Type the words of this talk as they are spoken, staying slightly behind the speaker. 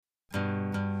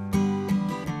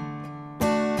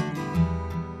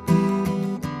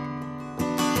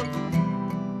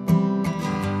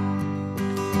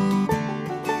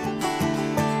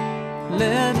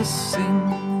to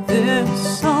sing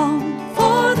this song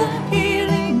for the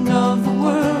healing of the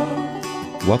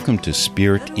world. Welcome to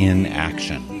Spirit in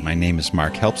Action. My name is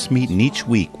Mark Helpsmeet, and each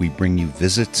week we bring you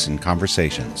visits and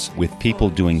conversations with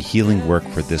people doing healing work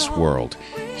for this world,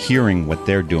 hearing what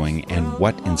they're doing and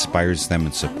what inspires them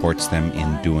and supports them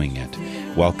in doing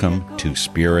it. Welcome to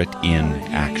Spirit in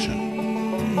Action.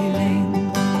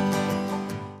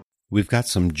 We've got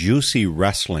some juicy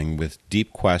wrestling with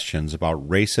deep questions about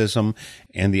racism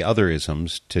and the other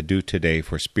isms to do today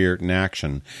for Spirit in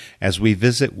Action as we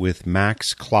visit with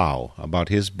Max Clow about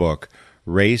his book,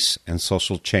 Race and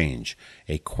Social Change,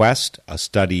 A Quest, a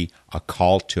Study, a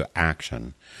Call to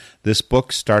Action. This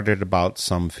book started about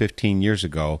some 15 years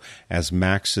ago as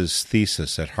Max's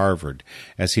thesis at Harvard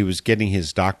as he was getting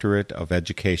his doctorate of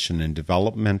education in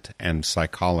development and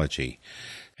psychology.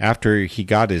 After he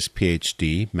got his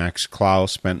Ph.D., Max Clow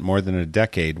spent more than a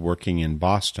decade working in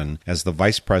Boston as the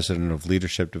Vice President of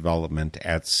Leadership Development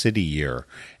at City Year,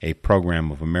 a program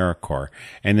of AmeriCorps,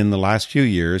 and in the last few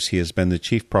years he has been the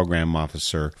Chief Program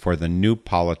Officer for the New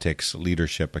Politics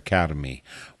Leadership Academy.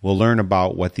 We'll learn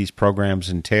about what these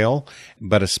programs entail,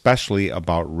 but especially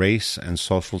about race and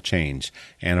social change,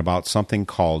 and about something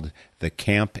called the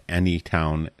Camp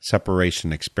Anytown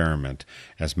Separation Experiment,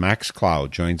 as Max Clow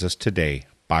joins us today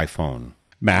by phone.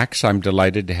 Max, I'm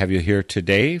delighted to have you here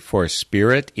today for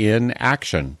Spirit in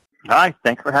Action. Hi,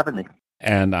 thanks for having me.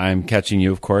 And I'm catching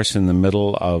you, of course, in the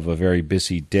middle of a very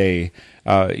busy day.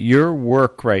 Your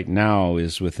work right now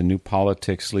is with the New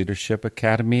Politics Leadership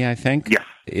Academy, I think? Yes.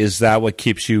 Is that what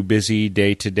keeps you busy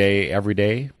day to day, every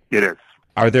day? It is.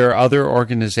 Are there other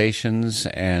organizations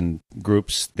and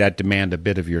groups that demand a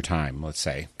bit of your time, let's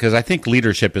say? Because I think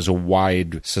leadership is a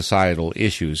wide societal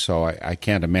issue, so I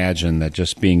can't imagine that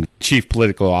just being chief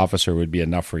political officer would be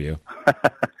enough for you.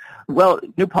 Well,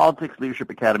 New Politics Leadership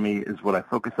Academy is what I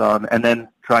focus on, and then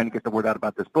trying to get the word out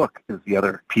about this book is the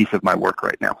other piece of my work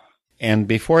right now. And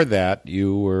before that,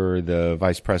 you were the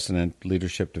Vice President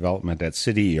Leadership Development at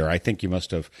City Year. I think you must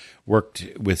have worked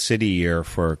with City Year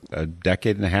for a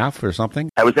decade and a half or something.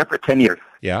 I was there for 10 years.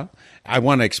 Yeah. I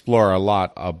want to explore a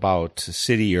lot about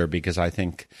City Year because I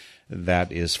think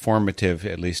that is formative,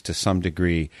 at least to some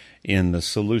degree, in the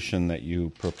solution that you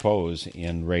propose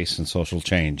in race and social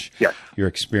change. Yes. Your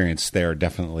experience there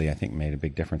definitely, I think, made a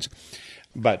big difference.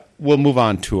 But we'll move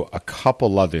on to a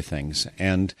couple other things.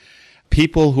 And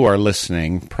people who are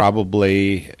listening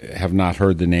probably have not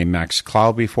heard the name Max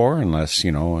Clow before, unless,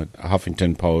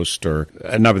 Huffington Post or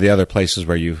a number of the other places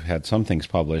where you've had some things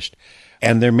published.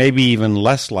 And they're maybe even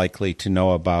less likely to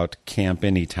know about Camp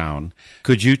Anytown.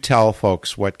 Could you tell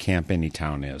folks what Camp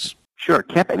Anytown is? Sure.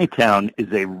 Camp Anytown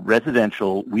is a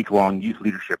residential week-long youth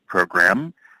leadership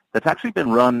program that's actually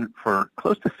been run for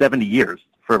close to 70 years,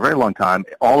 for a very long time,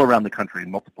 all around the country,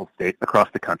 in multiple states across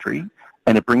the country.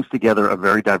 And it brings together a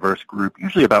very diverse group,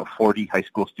 usually about 40 high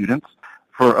school students,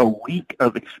 for a week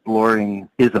of exploring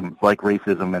isms like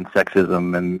racism and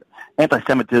sexism and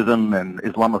anti-Semitism and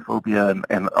Islamophobia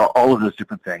and all of those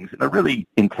different things in a really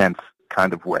intense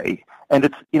kind of way. And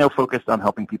it's, focused on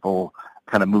helping people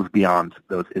kind of move beyond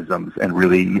those isms and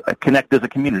really connect as a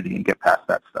community and get past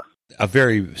that stuff. A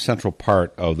very central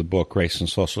part of the book, Race and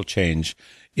Social Change,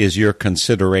 is your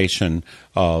consideration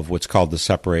of what's called the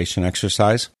separation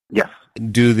exercise. Yes.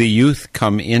 Do the youth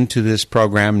come into this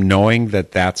program knowing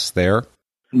that that's there?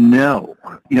 No.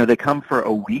 They come for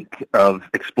a week of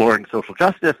exploring social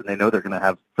justice, and they know they're going to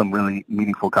have some really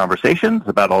meaningful conversations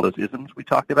about all those isms we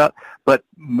talked about. But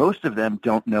most of them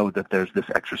don't know that there's this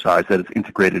exercise that is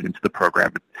integrated into the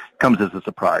program. It comes as a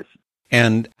surprise.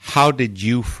 And how did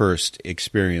you first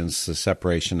experience the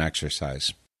separation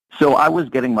exercise? So I was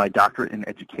getting my doctorate in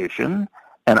education,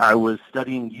 and I was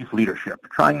studying youth leadership,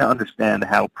 trying to understand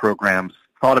how programs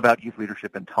thought about youth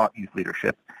leadership and taught youth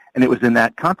leadership. And it was in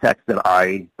that context that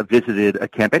I visited a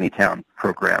Camp Anytown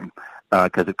program,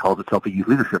 because it calls itself a youth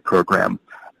leadership program.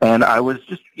 And I was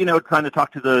just, trying to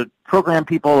talk to the program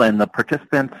people and the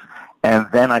participants. And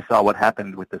then I saw what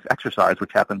happened with this exercise,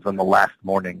 which happens on the last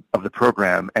morning of the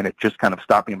program. And it just kind of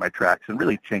stopped me in my tracks and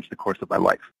really changed the course of my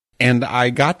life. And I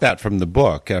got that from the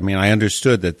book. I mean, I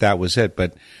understood that was it,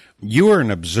 but you were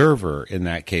an observer in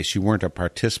that case. You weren't a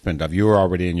participant of. You were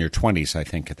already in your 20s, I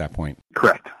think, at that point.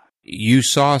 Correct. You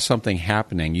saw something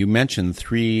happening. You mentioned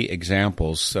 3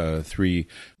 examples, 3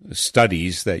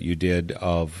 studies that you did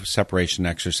of separation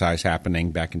exercise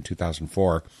happening back in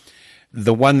 2004.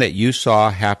 The one that you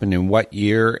saw happen in what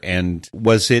year, and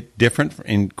was it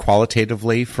different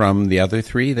qualitatively from the other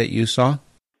 3 that you saw?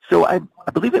 So I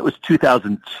believe it was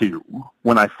 2002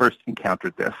 when I first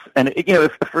encountered this. And,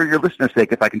 if, for your listeners'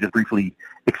 sake, if I can just briefly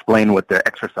explain what the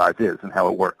exercise is and how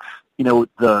it works.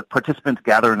 the participants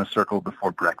gather in a circle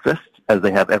before breakfast, as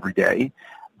they have every day.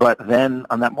 But then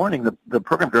on that morning, the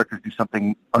program directors do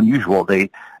something unusual. They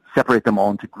separate them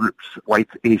all into groups: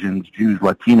 whites, Asians, Jews,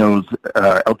 Latinos,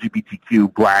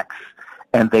 LGBTQ, blacks,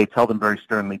 and they tell them very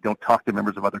sternly, don't talk to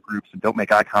members of other groups and don't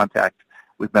make eye contact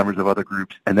with members of other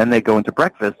groups. And then they go into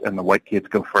breakfast, and the white kids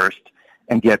go first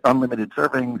and get unlimited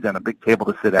servings and a big table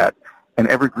to sit at. And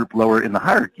every group lower in the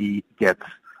hierarchy gets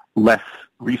less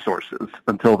resources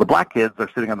until the black kids are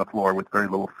sitting on the floor with very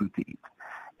little food to eat.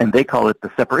 And they call it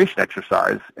the separation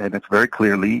exercise, and it's very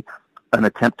clearly an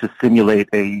attempt to simulate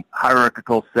a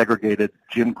hierarchical, segregated,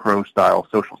 Jim Crow-style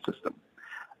social system.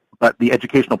 But the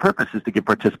educational purpose is to give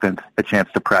participants a chance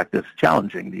to practice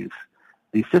challenging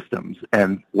these systems.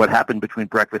 And what happened between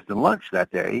breakfast and lunch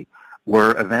that day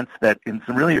were events that, in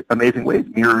some really amazing ways,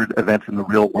 mirrored events in the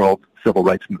real-world civil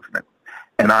rights movement.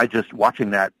 And I just, watching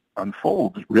that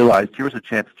unfold, realized here was a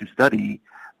chance to study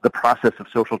the process of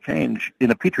social change in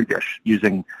a petri dish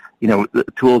using, the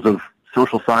tools of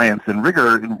social science and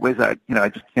rigor in ways that, I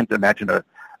just can't imagine a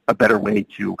better way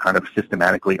to kind of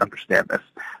systematically understand this.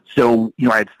 So,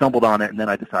 I had stumbled on it, and then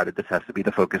I decided this has to be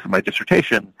the focus of my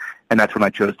dissertation, and that's when I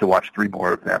chose to watch 3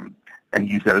 more of them and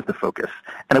use that as the focus.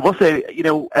 And I will say,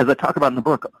 as I talk about in the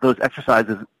book, those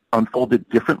exercises unfolded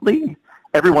differently.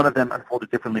 Every one of them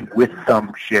unfolded differently with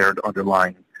some shared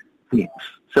underlying themes.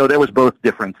 So there was both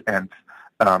difference and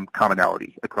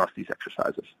commonality across these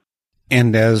exercises.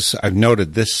 And as I've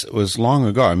noted, this was long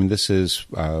ago. I mean, this is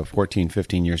 14,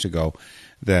 15 years ago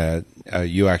that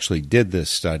you actually did this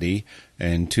study.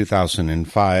 In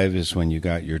 2005 is when you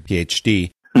got your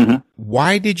PhD. Mm-hmm.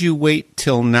 Why did you wait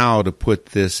till now to put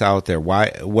this out there?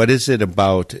 What is it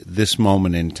about this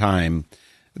moment in time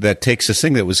that takes this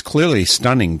thing that was clearly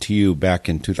stunning to you back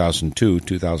in 2002,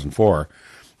 2004?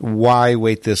 Why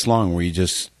wait this long? Where you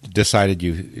just decided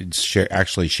you'd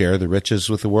actually share the riches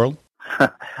with the world?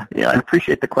 Yeah, I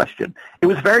appreciate the question. It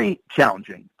was very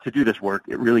challenging to do this work.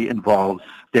 It really involves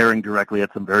staring directly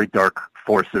at some very dark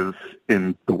forces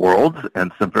in the world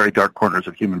and some very dark corners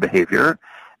of human behavior.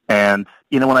 And,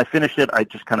 when I finished it, I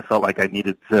just kind of felt like I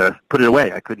needed to put it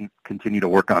away. I couldn't continue to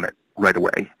work on it right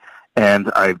away. And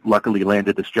I luckily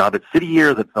landed this job at City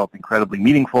Year that felt incredibly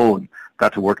meaningful and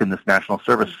got to work in this national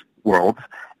service world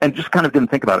and just kind of didn't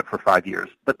think about it for 5 years.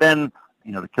 But then,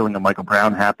 the killing of Michael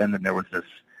Brown happened, and there was this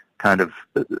kind of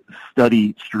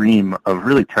steady stream of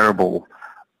really terrible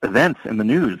events in the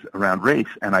news around race.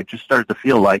 And I just started to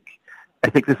feel like,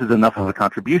 I think this is enough of a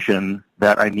contribution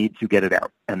that I need to get it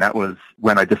out. And that was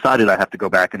when I decided I have to go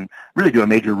back and really do a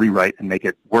major rewrite and make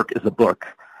it work as a book.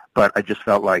 But I just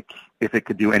felt like if it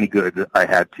could do any good, I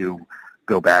had to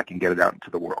go back and get it out into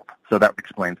the world. So that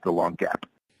explains the long gap.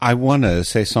 I want to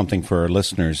say something for our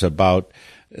listeners about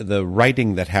the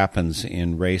writing that happens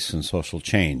in Race and Social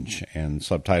Change, and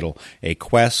subtitle, A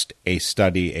Quest, A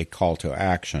Study, A Call to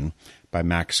Action by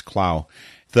Max Clow.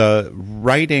 The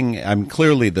writing,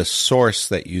 clearly the source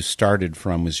that you started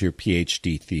from was your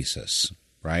PhD thesis,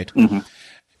 right? Mm-hmm.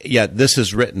 Yet this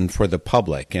is written for the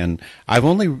public, and I've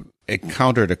only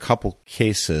encountered a couple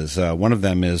cases. One of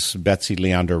them is Betsy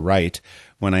Leander Wright.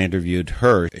 When I interviewed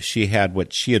her, she had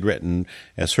what she had written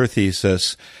as her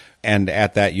thesis, and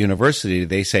at that university,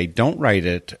 they say, don't write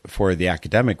it for the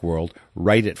academic world,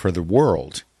 write it for the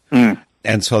world. Mm.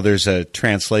 And so there's a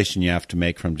translation you have to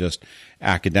make from just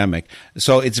academic.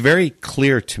 So it's very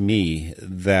clear to me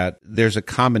that there's a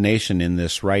combination in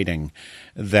this writing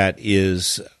that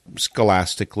is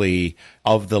scholastically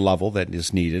of the level that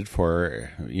is needed for,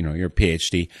 your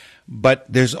PhD. But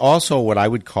there's also what I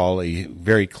would call a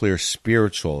very clear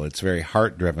spiritual. It's very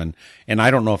heart-driven. And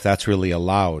I don't know if that's really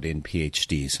allowed in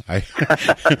PhDs.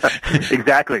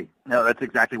 Exactly. No, that's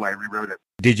exactly why I rewrote it.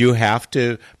 Did you have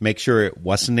to make sure it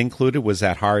wasn't included? Was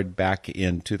that hard back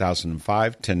in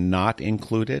 2005 to not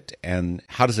include it? And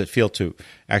how does it feel to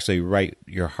actually write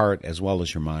your heart as well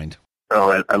as your mind?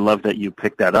 Oh, I love that you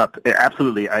picked that up.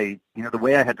 Absolutely. The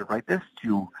way I had to write this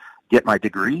to get my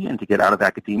degree and to get out of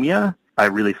academia, I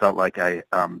really felt like I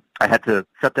had to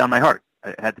shut down my heart.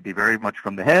 It had to be very much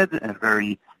from the head and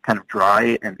very kind of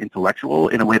dry and intellectual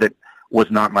in a way that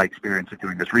was not my experience of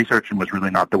doing this research and was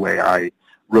really not the way I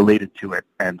related to it.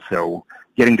 And so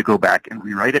getting to go back and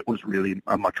rewrite it was really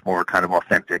a much more kind of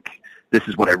authentic, this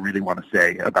is what I really want to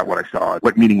say about what I saw,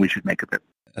 what meaning we should make of it.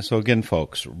 So again,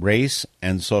 folks, Race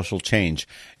and Social Change.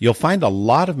 You'll find a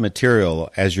lot of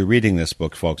material as you're reading this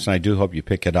book, folks, and I do hope you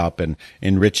pick it up and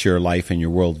enrich your life and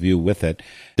your worldview with it.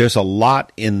 There's a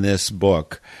lot in this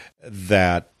book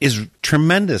that is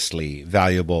tremendously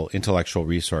valuable intellectual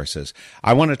resources.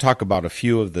 I want to talk about a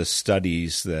few of the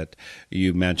studies that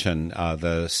you mentioned,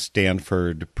 the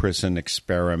Stanford Prison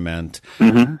Experiment,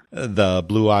 the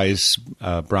Blue Eyes,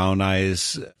 Brown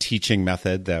Eyes teaching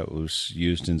method that was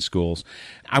used in schools.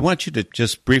 I want you to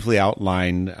just briefly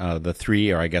outline the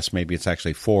three, or I guess maybe it's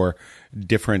actually four,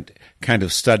 different kind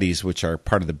of studies which are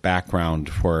part of the background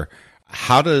for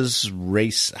how does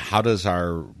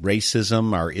our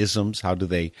racism, our isms, how do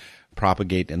they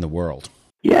propagate in the world?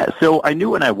 Yeah, so I knew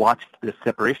when I watched this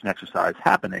separation exercise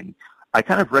happening, I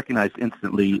kind of recognized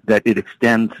instantly that it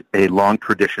extends a long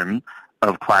tradition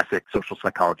of classic social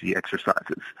psychology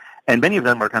exercises. And many of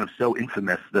them are kind of so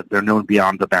infamous that they're known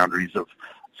beyond the boundaries of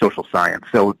social science.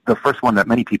 So the first one that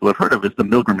many people have heard of is the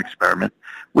Milgram experiment,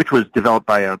 which was developed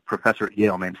by a professor at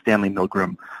Yale named Stanley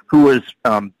Milgram, who was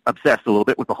obsessed a little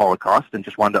bit with the Holocaust and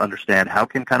just wanted to understand how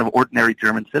can kind of ordinary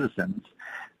German citizens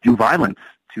do violence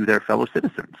to their fellow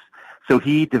citizens. So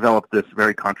he developed this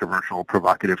very controversial,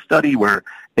 provocative study where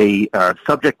a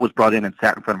subject was brought in and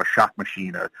sat in front of a shock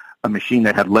machine, a machine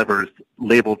that had levers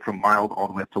labeled from mild all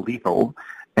the way up to lethal,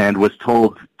 and was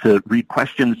told to read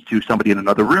questions to somebody in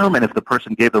another room, and if the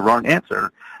person gave the wrong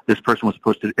answer, this person was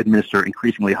supposed to administer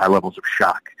increasingly high levels of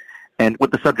shock. And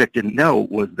what the subject didn't know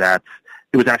was that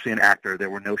it was actually an actor. There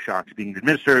were no shocks being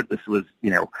administered. This was,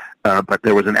 but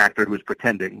there was an actor who was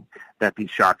pretending that these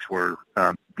shocks were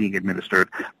being administered.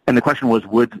 And the question was,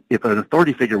 if an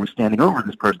authority figure was standing over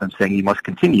this person and saying, you must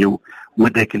continue,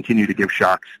 would they continue to give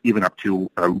shocks even up to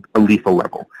a lethal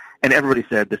level? And everybody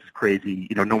said, this is crazy,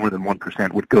 no more than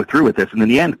 1% would go through with this. And in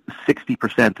the end,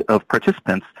 60% of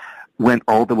participants went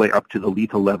all the way up to the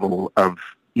lethal level of,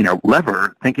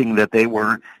 lever, thinking that they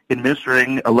were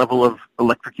administering a level of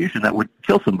electrocution that would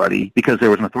kill somebody because there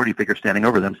was an authority figure standing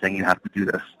over them saying you have to do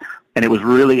this. And it was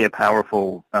really a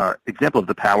powerful example of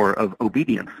the power of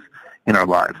obedience in our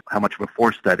lives, how much of a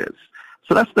force that is.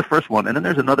 So that's the first one. And then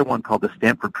there's another one called the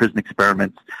Stanford Prison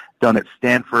Experiment done at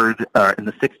Stanford. In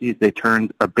the 60s, they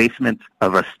turned a basement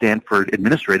of a Stanford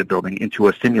administrative building into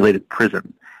a simulated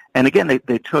prison. And again,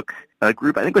 they took a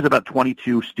group, I think it was about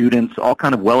 22 students, all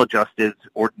kind of well-adjusted,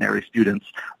 ordinary students,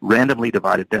 randomly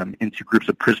divided them into groups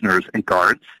of prisoners and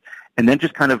guards, and then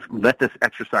just kind of let this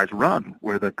exercise run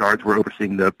where the guards were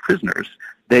overseeing the prisoners.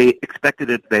 They expected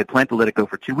it, they had planned to let it go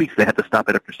for 2 weeks. They had to stop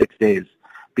it after 6 days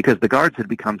because the guards had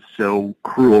become so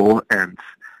cruel and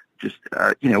just,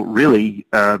 really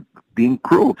being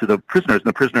cruel to the prisoners. And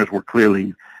the prisoners were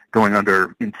clearly going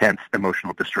under intense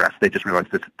emotional distress. They just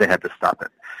realized that they had to stop it.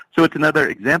 So it's another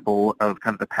example of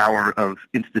kind of the power of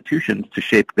institutions to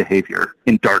shape behavior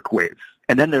in dark ways.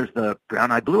 And then there's the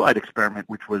brown-eyed, blue-eyed experiment,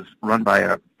 which was run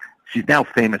by she's now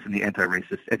famous in the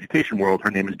anti-racist education world.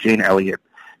 Her name is Jane Elliott.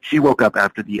 She woke up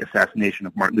after the assassination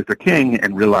of Martin Luther King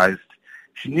and realized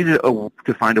she needed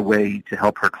to find a way to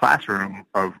help her classroom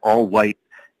of all white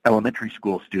elementary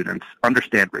school students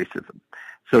understand racism.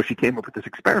 So she came up with this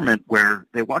experiment where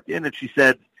they walked in and she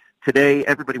said, today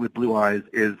everybody with blue eyes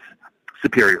is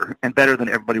superior and better than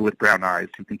everybody with brown eyes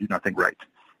who can do nothing right.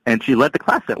 And she led the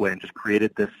class that way and just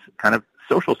created this kind of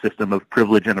social system of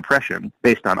privilege and oppression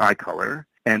based on eye color.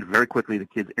 And very quickly the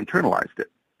kids internalized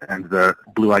it. And the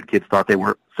blue-eyed kids thought they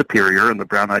were superior and the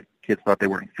brown-eyed kids thought they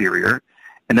were inferior.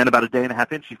 And then about a day and a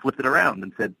half in, she flipped it around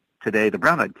and said, today the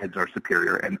brown-eyed kids are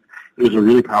superior. And it was a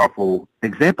really powerful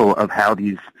example of how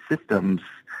these systems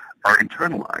are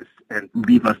internalized and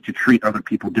leave us to treat other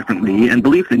people differently and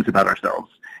believe things about ourselves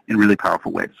in really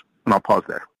powerful ways. And I'll pause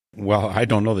there. Well, I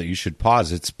don't know that you should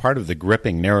pause. It's part of the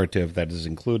gripping narrative that is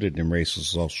included in racial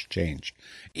social change.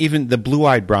 Even the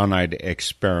blue-eyed, brown-eyed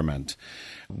experiment,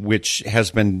 which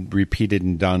has been repeated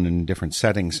and done in different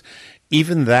settings,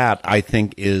 even that, I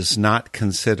think, is not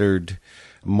considered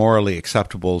morally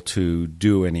acceptable to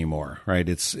do anymore, right?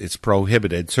 It's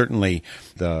prohibited. Certainly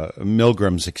the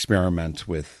Milgram's experiment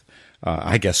with,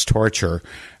 torture,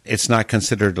 it's not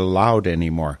considered allowed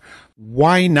anymore.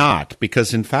 Why not?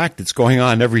 Because, in fact, it's going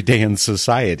on every day in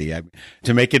society.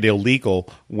 To make it illegal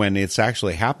when it's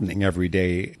actually happening every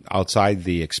day outside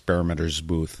the experimenter's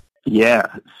booth. Yeah.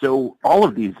 So all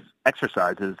of these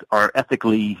exercises are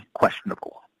ethically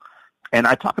questionable. And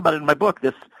I talk about it in my book.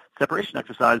 This separation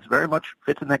exercise very much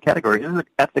fits in that category. It is an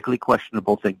ethically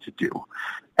questionable thing to do.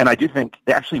 And I do think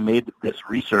they actually made this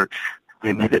research,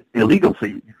 they made it illegal, so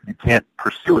you can't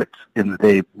pursue it. And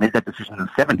they made that decision in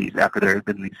the 70s after there had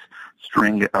been these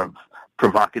string of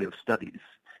provocative studies.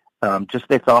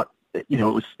 They thought that, it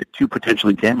was too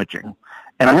potentially damaging.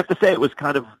 And I have to say I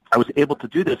was able to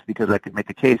do this because I could make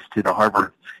a case to the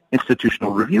Harvard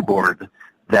Institutional Review Board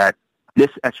that this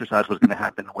exercise was going to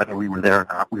happen whether we were there or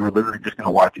not. We were literally just going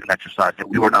to watch an exercise that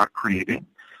we were not creating,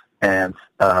 and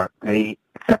they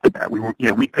accepted that.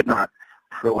 We could not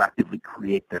proactively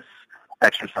create this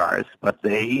exercise, but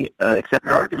they accepted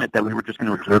the argument that we were just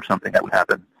going to observe something that would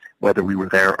happen whether we were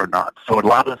there or not. So it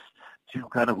allowed us to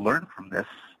kind of learn from this,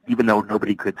 even though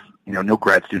nobody could, no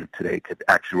grad student today could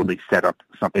actually set up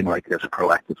something like this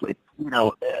proactively.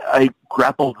 I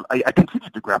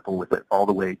continued to grapple with it all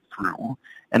the way through.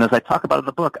 And as I talk about in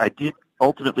the book, I did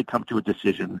ultimately come to a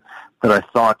decision that I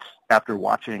thought, after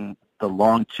watching the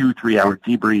long 2-3 hour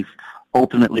debrief,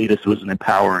 ultimately this was an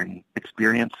empowering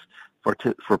experience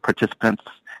for participants.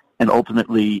 And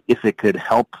ultimately, if it could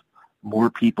help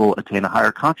more people attain a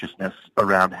higher consciousness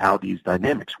around how these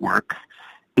dynamics work,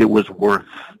 it was worth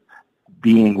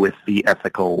being with the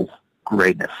ethical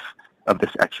grayness of this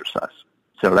exercise.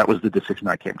 So that was the decision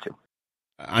I came to.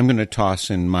 I'm going to toss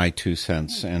in my 2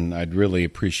 cents, and I'd really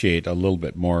appreciate a little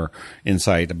bit more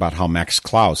insight about how Max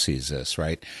Clow sees this,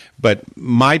 right? But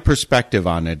my perspective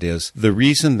on it is the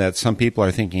reason that some people are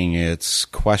thinking it's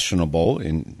questionable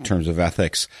in terms of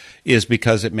ethics is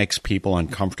because it makes people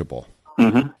uncomfortable.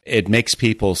 Mm-hmm. It makes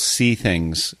people see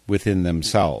things within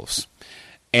themselves.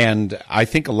 And I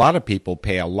think a lot of people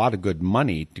pay a lot of good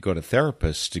money to go to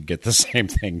therapists to get the same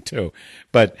thing too.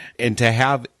 And to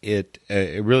have it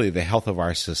really the health of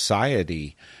our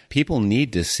society, people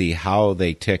need to see how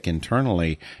they tick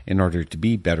internally in order to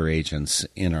be better agents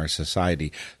in our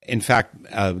society. In fact,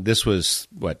 this was,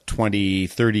 20,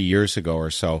 30 years ago or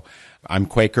so. I'm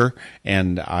Quaker,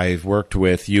 and I've worked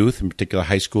with youth, in particular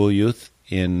high school youth,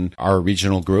 in our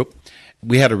regional group.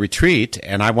 We had a retreat,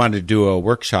 and I wanted to do a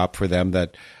workshop for them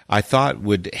that I thought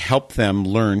would help them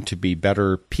learn to be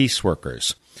better peace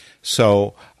workers.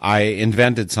 So I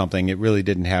invented something. It really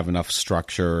didn't have enough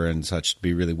structure and such to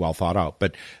be really well thought out.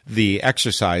 But the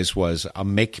exercise was a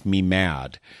make me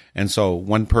mad. And so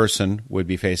one person would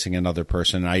be facing another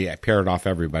person. I paired off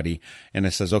everybody, and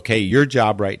it says, okay, your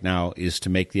job right now is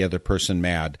to make the other person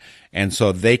mad. And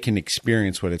so they can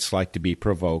experience what it's like to be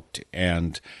provoked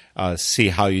and see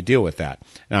how you deal with that.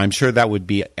 And I'm sure that would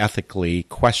be ethically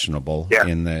questionable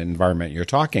in the environment you're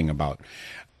talking about.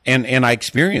 And I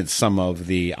experienced some of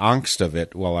the angst of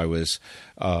it while I was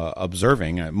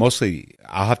observing. Mostly,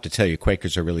 I'll have to tell you,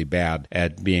 Quakers are really bad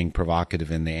at being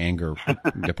provocative in the anger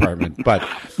department. But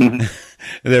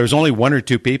there was only 1 or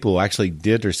 2 people who actually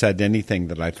did or said anything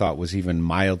that I thought was even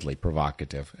mildly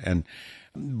provocative.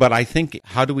 But I think,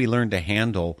 how do we learn to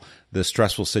handle the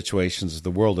stressful situations of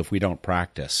the world if we don't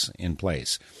practice in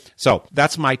place? So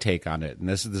that's my take on it. And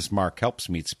this is Mark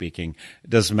Helpsmeet speaking.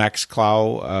 Does Max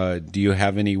Clow, do you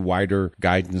have any wider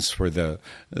guidance for the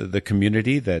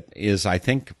community that is, I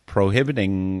think,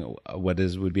 prohibiting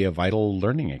would be a vital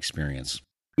learning experience?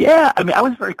 Yeah, I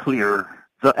was very clear.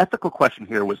 The ethical question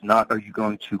here was not, are you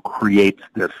going to create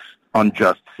this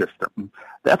unjust system?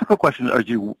 The ethical question is,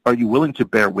 are you willing to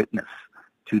bear witness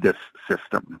to this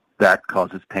system that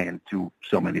causes pain to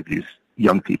so many of these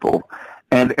young people?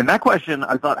 And in that question,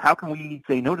 I thought, how can we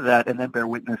say no to that and then bear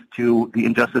witness to the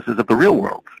injustices of the real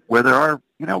world, where there are,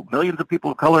 millions of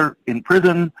people of color in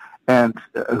prison and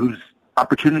whose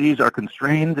opportunities are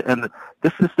constrained, and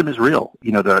this system is real.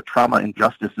 The trauma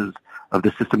injustices of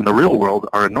the system in the real world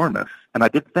are enormous. And I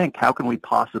did think, how can we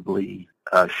possibly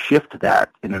shift that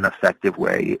in an effective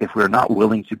way if we're not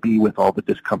willing to be with all the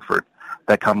discomfort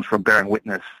that comes from bearing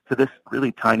witness to this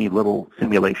really tiny little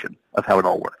simulation of how it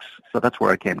all works? So that's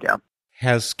where I came down.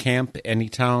 Has Camp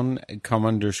Anytown come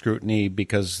under scrutiny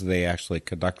because they actually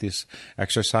conduct this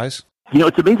exercise?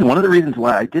 It's amazing. One of the reasons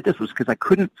why I did this was because I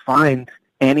couldn't find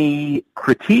any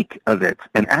critique of it.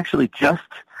 And actually just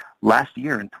last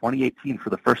year in 2018, for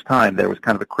the first time, there was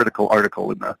kind of a critical article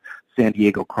in the San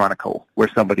Diego Chronicle where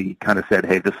somebody kind of said,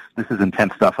 hey, this is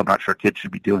intense stuff. I'm not sure kids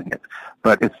should be doing it.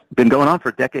 But it's been going on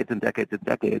for decades and decades and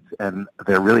decades, and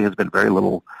there really has been very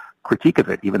little critique of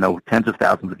it, even though tens of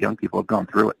thousands of young people have gone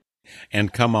through it.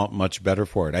 And come out much better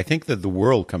for it. I think that the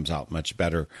world comes out much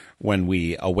better when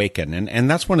we awaken. And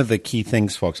that's one of the key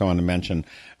things, folks, I want to mention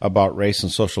about race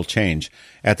and social change.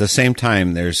 At the same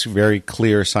time, there's very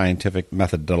clear scientific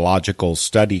methodological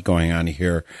study going on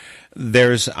here.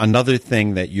 There's another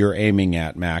thing that you're aiming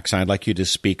at, Max. I'd like you to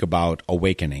speak about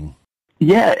awakening.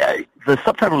 Yeah, the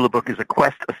subtitle of the book is A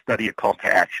Quest, a Study, a Call to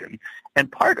Action.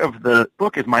 And part of the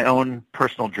book is my own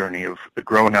personal journey of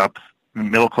growing up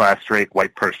middle-class, straight,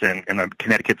 white person in a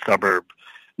Connecticut suburb,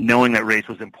 knowing that race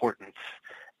was important.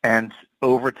 And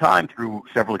over time, through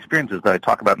several experiences that I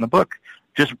talk about in the book,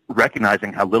 just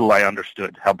recognizing how little I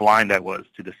understood, how blind I was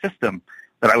to the system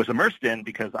that I was immersed in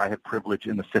because I had privilege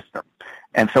in the system.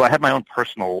 And so I had my own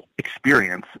personal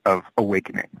experience of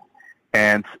awakening.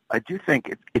 And I do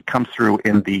think it comes through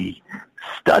in the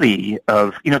study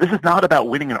of, this is not about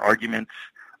winning an argument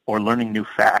or learning new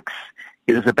facts.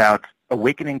 It is about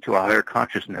awakening to a higher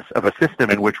consciousness of a system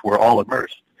in which we're all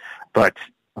immersed, but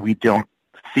we don't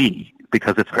see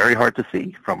because it's very hard to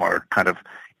see from our kind of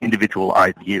individual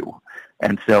eye view.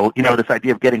 And so, this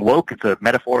idea of getting woke, it's a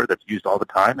metaphor that's used all the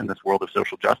time in this world of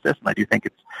social justice. And I do think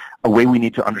it's a way we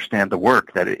need to understand the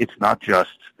work, that it's not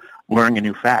just learning a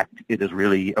new fact. It is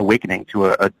really awakening to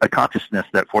a consciousness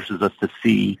that forces us to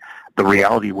see the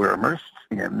reality we're immersed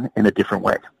in a different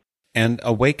way. And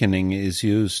awakening is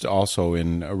used also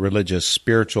in religious,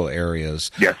 spiritual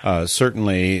areas. Yes.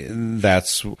 Certainly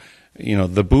that's,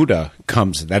 the Buddha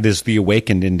comes, that is the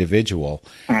awakened individual.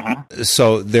 Mm-hmm.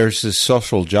 So there's this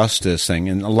social justice thing.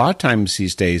 And a lot of times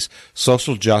these days,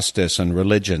 social justice and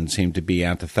religion seem to be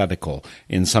antithetical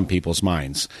in some people's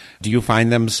minds. Do you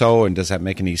find them so? And does that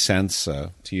make any sense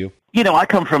to you? I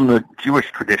come from the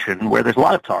Jewish tradition where there's a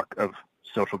lot of talk of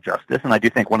social justice. And I do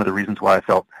think one of the reasons why I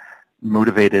felt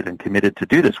motivated and committed to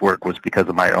do this work was because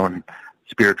of my own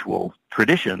spiritual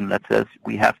tradition that says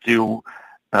we have to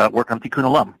work on tikkun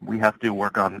olam. We have to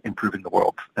work on improving the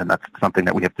world, and that's something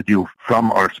that we have to do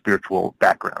from our spiritual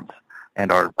background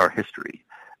and our history.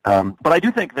 But I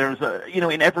do think there's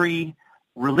in every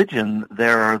religion,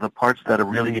 there are the parts that are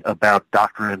really about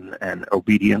doctrine and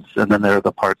obedience, and then there are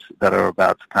the parts that are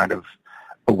about kind of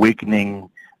awakening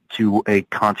to a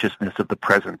consciousness of the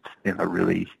present in a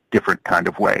really different kind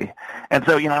of way. And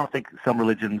so, I don't think some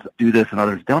religions do this and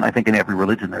others don't. I think in every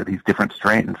religion there are these different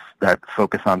strains that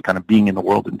focus on kind of being in the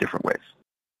world in different ways.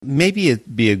 Maybe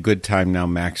it'd be a good time now,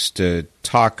 Max, to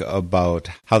talk about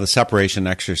how the separation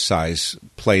exercise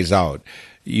plays out.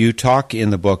 You talk in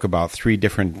the book about 3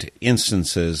 different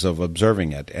instances of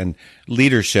observing it, and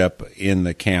leadership in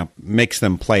the camp makes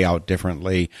them play out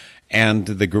differently, and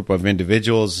the group of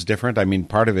individuals is different. I mean,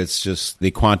 part of it's just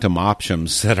the quantum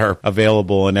options that are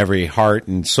available in every heart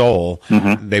and soul.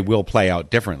 Mm-hmm. They will play out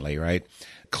differently, right?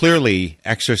 Clearly,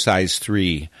 exercise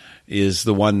 3 is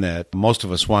the one that most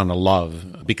of us want to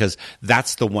love, because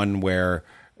that's the one where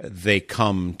they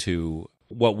come to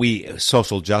what we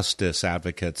social justice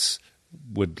advocates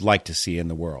would like to see in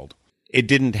the world. It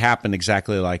didn't happen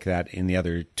exactly like that in the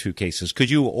other 2 cases. Could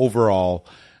you overall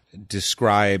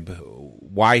describe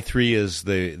why 3 is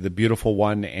the beautiful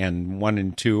one and 1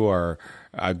 and 2 are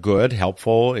good,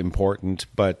 helpful, important,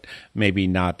 but maybe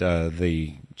not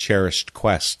the cherished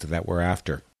quest that we're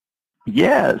after?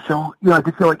 Yeah, so I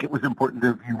did feel like it was important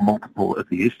to view multiple of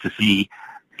these to see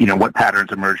what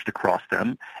patterns emerged across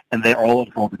them, and they all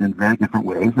unfolded in very different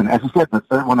ways. And as you said, the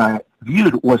third one I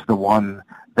viewed was the one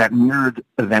that mirrored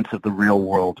events of the real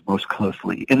world most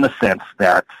closely, in the sense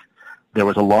that there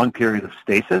was a long period of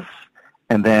stasis,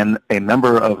 and then a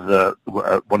member of the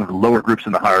one of the lower groups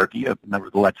in the hierarchy, a member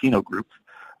of the Latino group,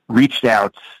 reached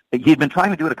out. He'd been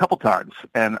trying to do it a couple times,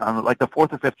 and on like the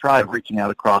 4th or 5th try of reaching out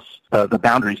across the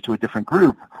boundaries to a different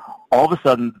group, all of a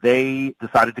sudden they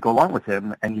decided to go along with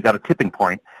him, and you got a tipping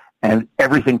point, and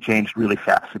everything changed really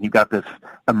fast. And you got this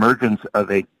emergence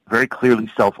of a very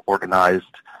clearly self-organized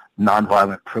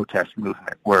nonviolent protest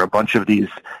movement where a bunch of these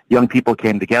young people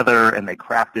came together and they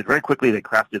crafted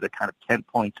a kind of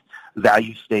 10-point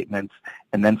value statement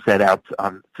and then set out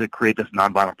to create this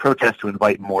nonviolent protest to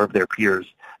invite more of their peers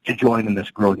to join in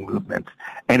this growing movement.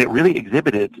 And it really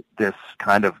exhibited this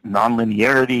kind of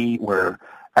nonlinearity where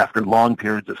after long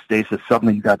periods of stasis,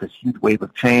 suddenly you got this huge wave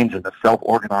of change and the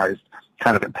self-organized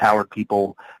kind of empowered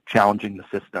people challenging the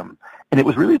system. And it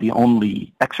was really the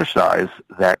only exercise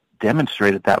that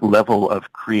demonstrated that level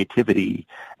of creativity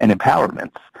and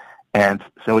empowerment. And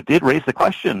so it did raise the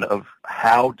question of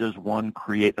how does one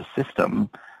create a system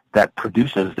that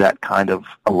produces that kind of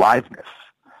aliveness?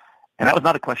 And that was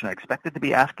not a question I expected to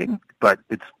be asking, but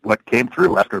it's what came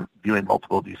through after viewing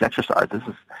multiple of these exercises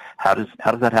is how does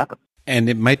that happen? And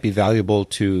it might be valuable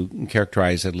to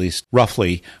characterize at least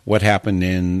roughly what happened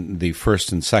in the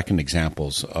first and second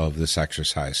examples of this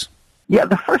exercise. Yeah,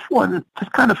 the first one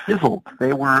just kind of fizzled.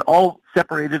 They were all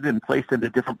separated and placed into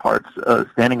different parts,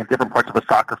 standing in different parts of a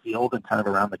soccer field and kind of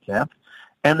around the camp.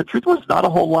 And the truth was not a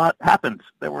whole lot happened.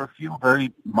 There were a few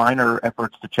very minor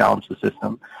efforts to challenge the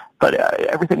system, but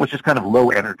everything was just kind of low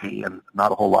energy and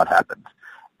not a whole lot happened.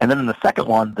 And then in the second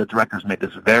one, the directors made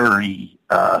this very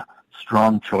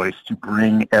strong choice to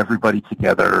bring everybody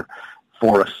together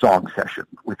for a song session,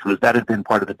 that had been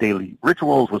part of the daily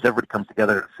rituals, was everybody comes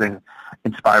together to sing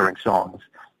inspiring songs.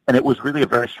 And it was really a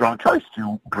very strong choice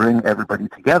to bring everybody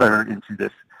together into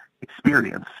this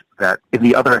experience that in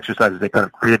the other exercises they kind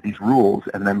of created these rules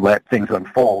and then let things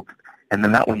unfold. And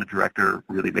then that one, the director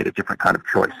really made a different kind of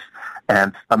choice.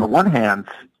 And on the one hand,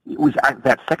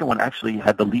 that second one actually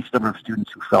had the least number of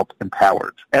students who felt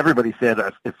empowered. Everybody said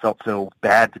it felt so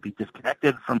bad to be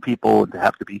disconnected from people and to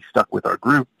have to be stuck with our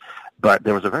group, but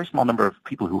there was a very small number of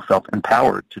people who felt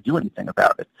empowered to do anything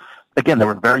about it. Again, there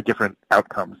were very different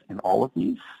outcomes in all of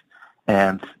these,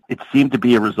 and it seemed to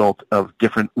be a result of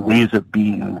different ways of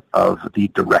being of the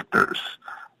directors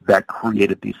that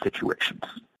created these situations.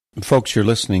 Folks, you're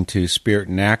listening to Spirit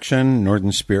in Action.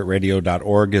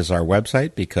 NorthernSpiritRadio.org is our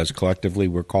website because collectively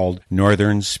we're called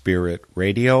Northern Spirit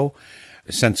Radio.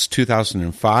 Since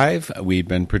 2005, we've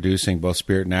been producing both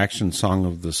Spirit in Action, Song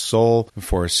of the Soul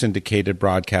for syndicated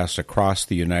broadcasts across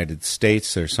the United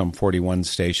States. There's some 41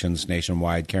 stations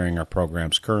nationwide carrying our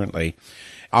programs currently.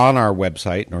 On our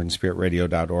website,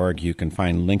 NorthernSpiritRadio.org, you can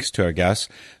find links to our guests.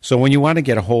 So when you want to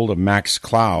get a hold of Max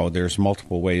Clow, there's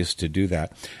multiple ways to do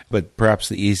that. But perhaps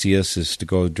the easiest is to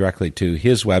go directly to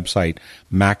his website,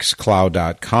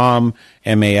 maxclow.com,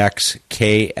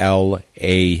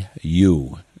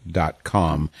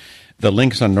 maxklau.com. The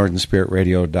link's on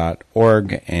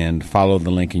NorthernSpiritRadio.org, and follow the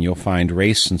link and you'll find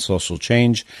Race and Social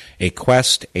Change, a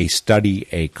quest, a study,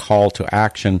 a call to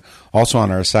action. Also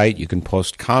on our site, you can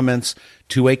post comments.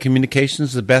 Two-way communication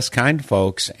is the best kind,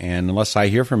 folks, and unless I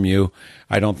hear from you,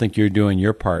 I don't think you're doing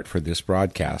your part for this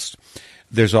broadcast.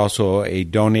 There's also a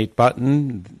donate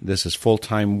button. This is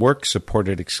full-time work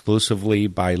supported exclusively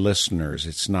by listeners.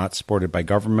 It's not supported by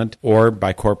government or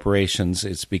by corporations.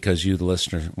 It's because you, the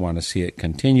listener, want to see it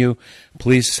continue.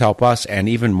 Please help us, and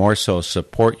even more so,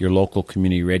 support your local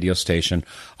community radio station.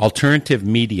 Alternative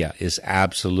media is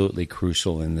absolutely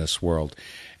crucial in this world.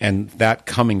 And that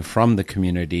coming from the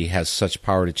community has such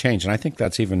power to change. And I think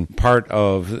that's even part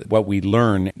of what we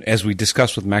learn as we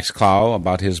discuss with Max Clow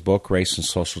about his book, Race and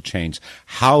Social Change.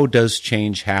 How does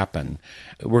change happen?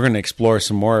 We're going to explore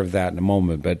some more of that in a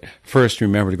moment. But first,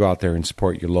 remember to go out there and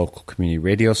support your local community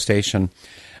radio station.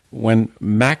 When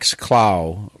Max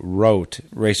Clow wrote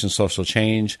Race and Social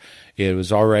Change, it was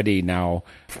already now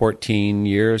 14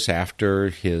 years after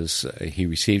he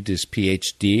received his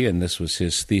PhD, and this was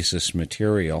his thesis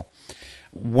material.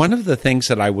 One of the things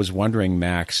that I was wondering,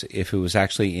 Max, if it was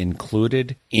actually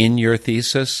included in your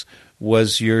thesis,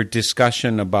 was your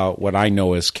discussion about what I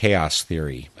know as chaos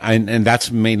theory. And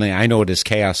that's mainly, I know it as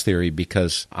chaos theory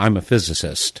because I'm a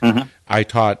physicist. Mm-hmm. I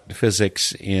taught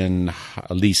physics in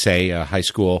lycée, high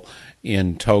school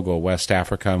in Togo, West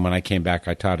Africa, and when I came back,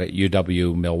 I taught at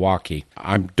UW Milwaukee.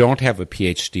 I don't have a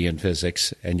PhD in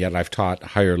physics, and yet I've taught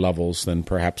higher levels than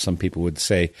perhaps some people would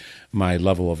say my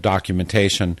level of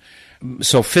documentation.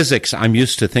 So physics, I'm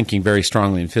used to thinking very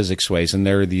strongly in physics ways, and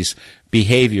there are these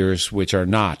behaviors which are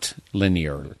not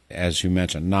linear, as you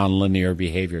mentioned, nonlinear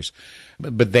behaviors.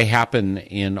 But they happen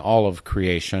in all of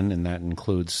creation, and that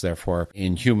includes, therefore,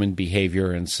 in human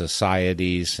behavior and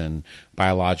societies and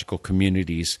biological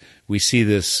communities. We see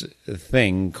this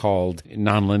thing called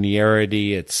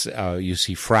nonlinearity. It's you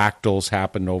see fractals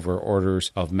happen over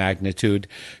orders of magnitude.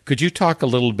 Could you talk a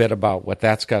little bit about what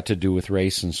that's got to do with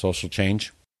race and social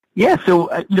change? Yeah, so,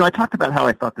 I talked about how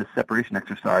I thought this separation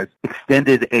exercise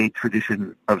extended a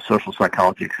tradition of social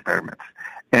psychology experiments.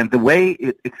 And the way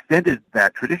it extended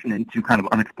that tradition into kind of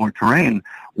unexplored terrain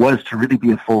was to really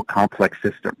be a full complex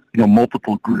system,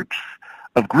 multiple groups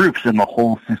and the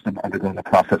whole system undergoing a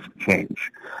process of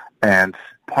change. And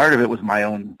part of it was my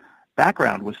own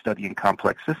background was studying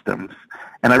complex systems.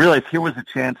 And I realized here was a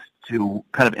chance to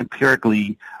kind of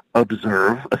empirically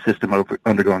observe a system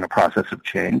undergoing a process of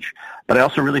change, but I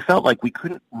also really felt like we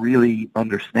couldn't really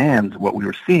understand what we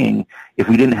were seeing if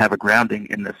we didn't have a grounding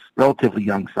in this relatively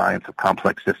young science of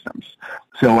complex systems.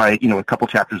 So a couple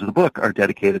chapters of the book are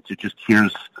dedicated to just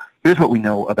here's what we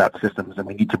know about systems, and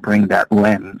we need to bring that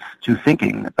lens to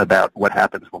thinking about what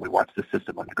happens when we watch the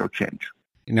system undergo change.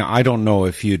 Now, I don't know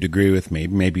if you'd agree with me.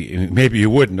 Maybe you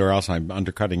wouldn't, or else I'm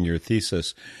undercutting your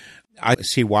thesis. I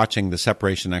see watching the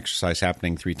separation exercise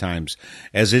happening 3 times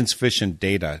as insufficient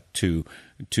data to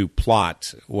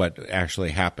plot what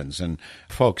actually happens. And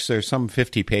folks, there's some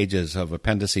 50 pages of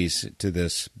appendices to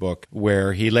this book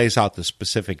where he lays out the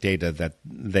specific data that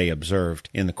they observed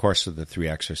in the course of the 3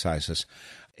 exercises.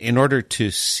 In order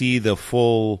to see the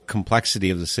full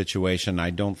complexity of the situation, I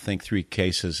don't think 3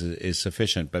 cases is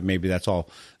sufficient, but maybe that's all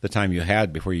the time you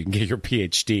had before you can get your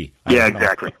PhD. Yeah,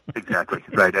 exactly.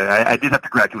 Right. I did have to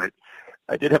graduate.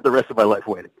 I did have the rest of my life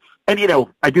waiting. And,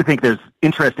 I do think there's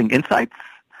interesting insights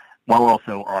while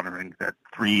also honoring that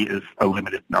 3 is a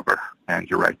limited number. And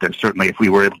you're right. There's certainly, if we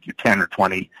were able to do 10 or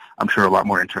 20, I'm sure a lot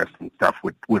more interesting stuff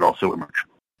would also emerge.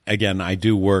 Again, I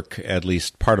do work, at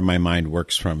least part of my mind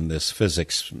works from this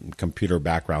physics computer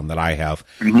background that I have.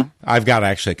 Mm-hmm. I've got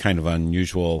actually kind of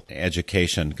unusual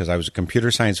education because I was a computer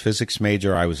science physics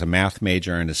major, I was a math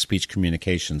major, and a speech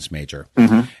communications major.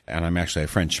 Mm-hmm. And I'm actually a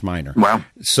French minor. Wow.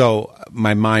 So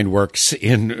my mind works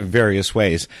in various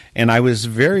ways. And I was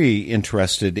very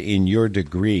interested in your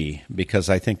degree because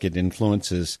I think it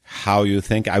influences how you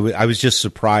think. I was just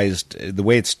surprised. The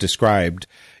way it's described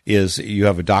is you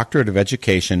have a doctorate of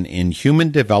education in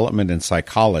human development and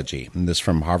psychology, and this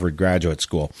from Harvard Graduate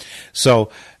School.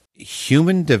 So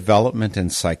human development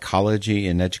and psychology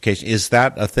in education, is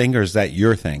that a thing or is that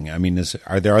your thing? I mean,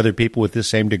 are there other people with this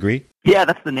same degree? Yeah,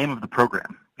 that's the name of the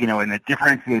program, and it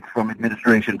differentiates from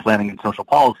administration, planning, and social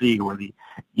policy, or the,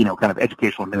 kind of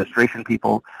educational administration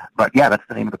people. But yeah, that's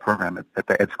the name of the program at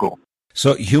the Ed School.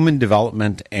 So human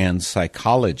development and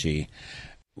psychology.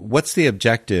 What's the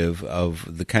objective of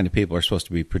the kind of people who are supposed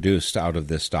to be produced out of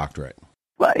this doctorate?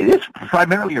 Well, it is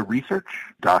primarily a research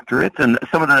doctorate, and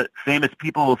some of the famous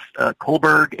people,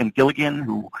 Kohlberg and Gilligan,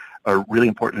 who are really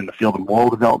important in the field of moral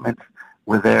development,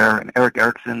 were there, and Erik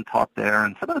Erikson taught there,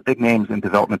 and some of the big names in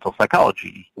developmental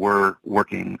psychology were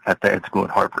working at the Ed School at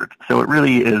Harvard. So it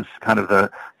really is kind of the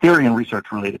theory and research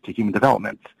related to human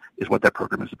development is what that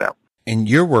program is about. In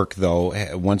your work, though,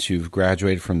 once you've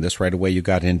graduated from this right away, you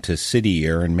got into City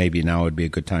Year, and maybe now would be a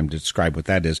good time to describe what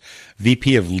that is.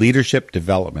 VP of Leadership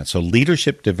Development. So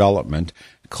leadership development,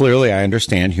 clearly I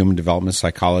understand human development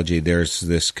psychology, there's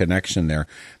this connection there.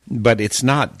 But it's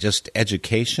not just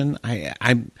education.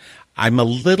 I'm a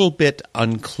little bit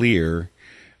unclear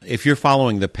if you're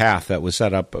following the path that was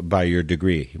set up by your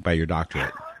degree, by your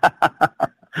doctorate.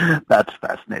 That's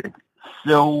fascinating.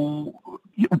 So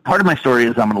part of my story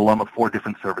is I'm an alum of 4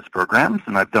 different service programs,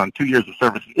 and I've done 2 years of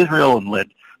service in Israel and led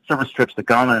service trips to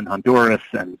Ghana and Honduras,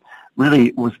 and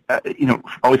really was,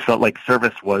 always felt like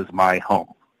service was my home.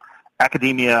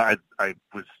 Academia, I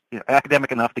was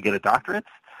academic enough to get a doctorate,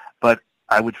 but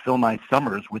I would fill my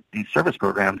summers with these service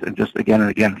programs and just again and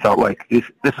again felt like this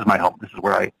is my home. This is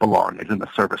where I belong, is in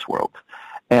the service world.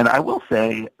 And I will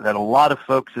say that a lot of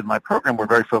folks in my program were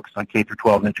very focused on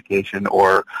K-12 education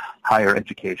or higher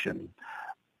education.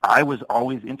 I was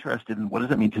always interested in what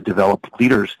does it mean to develop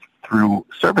leaders through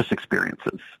service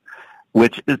experiences,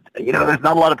 which is, there's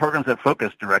not a lot of programs that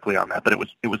focus directly on that, but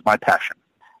it was my passion.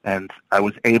 And I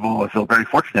feel very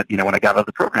fortunate, when I got out of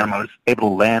the program, I was able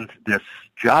to land this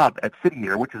job at City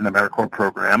Year, which is an AmeriCorps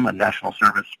program, a national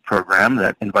service program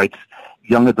that invites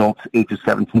young adults ages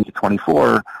 17 to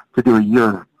 24 to do a year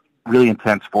of really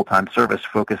intense full-time service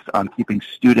focused on keeping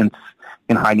students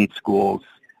in high-need schools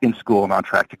in school and on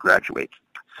track to graduate.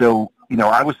 So,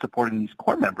 I was supporting these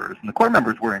Corps members, and the Corps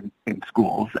members were in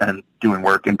schools and doing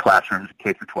work in classrooms,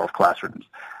 K-12 classrooms.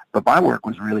 But my work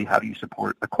was really how do you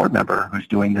support a Corps member who's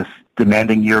doing this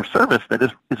demanding year of service that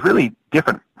is really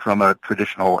different from a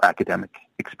traditional academic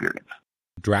experience.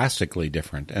 Drastically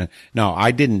different. No,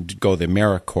 I didn't go the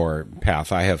AmeriCorps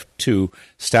path. I have 2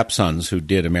 stepsons who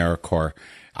did AmeriCorps.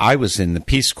 I was in the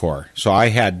Peace Corps, so I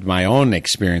had my own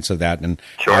experience of that, and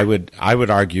sure. I would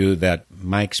argue that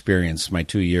my experience, my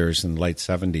 2 years in the late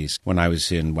 70s when I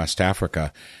was in West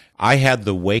Africa, I had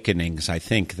the awakenings, I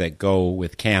think, that go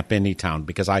with Camp Anytown,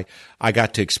 because I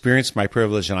got to experience my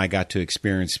privilege and I got to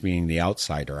experience being the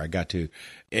outsider.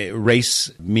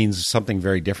 Race means something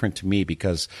very different to me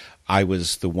because I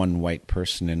was the one white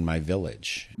person in my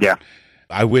village. Yeah.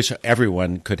 I wish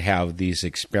everyone could have these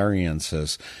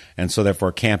experiences. And so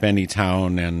therefore Camp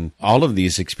Anytown and all of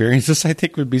these experiences I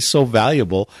think would be so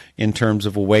valuable in terms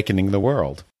of awakening the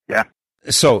world. Yeah.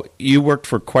 So you worked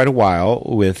for quite a while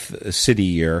with City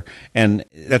Year, and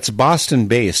that's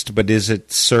Boston-based, but is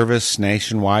it service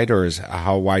nationwide, or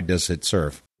how wide does it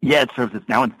serve? Yeah, it's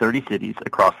now in 30 cities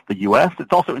across the U.S.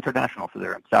 It's also international, so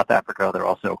they're in South Africa. There are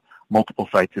also multiple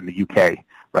sites in the U.K.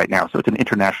 right now, so it's an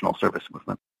international service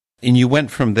movement. And you went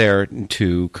from there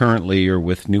to currently you're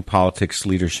with New Politics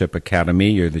Leadership Academy.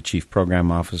 You're the Chief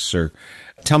Program Officer.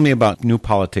 Tell me about New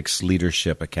Politics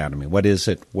Leadership Academy. What is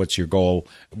it? What's your goal?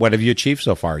 What have you achieved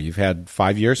so far? You've had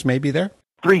 5 years maybe there?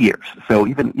 3 years, so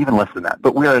even less than that.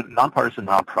 But we're a nonpartisan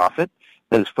nonprofit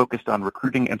that is focused on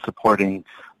recruiting and supporting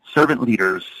servant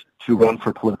leaders to run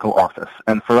for political office.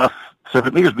 And for us,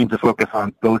 servant leaders means to focus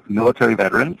on both military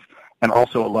veterans and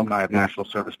also alumni of national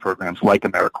service programs like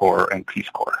AmeriCorps and Peace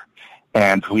Corps.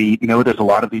 And we know there's a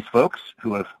lot of these folks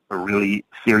who have a really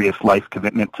serious life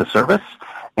commitment to service,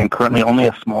 and currently only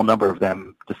a small number of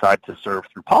them decide to serve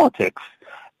through politics.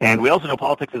 And we also know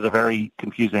politics is a very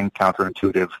confusing,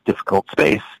 counterintuitive, difficult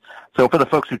space. So for the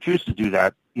folks who choose to do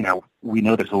that, we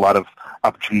know there's a lot of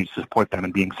opportunities to support them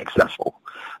in being successful.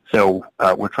 So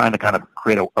we're trying to kind of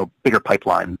create a bigger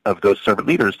pipeline of those servant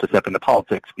leaders to step into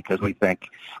politics, because we think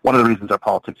one of the reasons our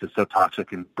politics is so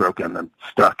toxic and broken and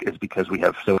stuck is because we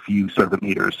have so few servant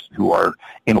leaders who are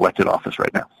in elected office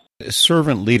right now.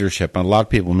 Servant leadership, and a lot of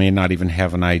people may not even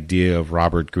have an idea of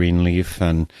Robert Greenleaf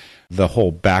and the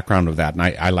whole background of that. And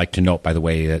I like to note, by the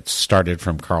way, it started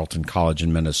from Carleton College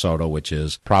in Minnesota, which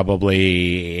is probably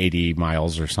 80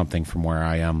 miles or something from where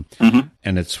I am. Mm-hmm.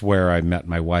 And it's where I met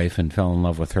my wife and fell in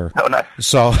love with her. Oh, nice.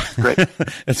 So Great.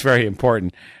 It's very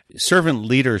important. Servant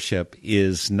leadership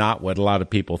is not what a lot of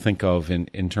people think of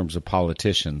in terms of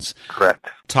politicians. Correct.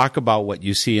 Talk about what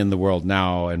you see in the world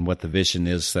now and what the vision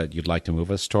is that you'd like to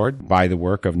move us toward by the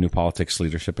work of New Politics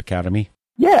Leadership Academy.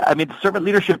 Yeah, I mean, servant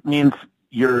leadership means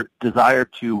your desire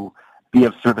to be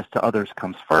of service to others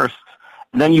comes first,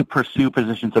 and then you pursue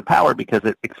positions of power because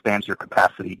it expands your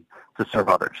capacity to serve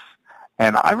others.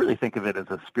 And I really think of it as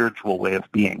a spiritual way of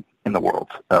being in the world.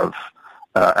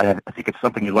 I think it's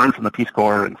something you learn from the Peace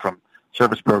Corps and from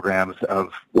service programs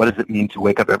of what does it mean to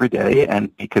wake up every day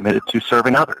and be committed to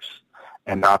serving others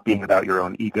and not being about your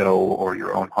own ego or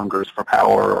your own hungers for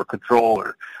power or control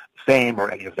or fame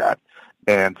or any of that.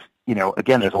 And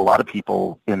again, there's a lot of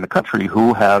people in the country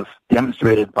who have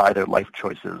demonstrated by their life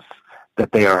choices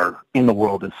that they are in the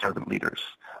world as servant leaders.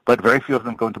 But very few of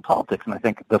them go into politics. And I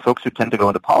think the folks who tend to go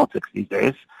into politics these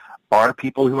days are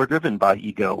people who are driven by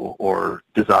ego or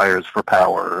desires for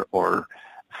power or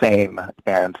fame.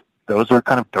 And those are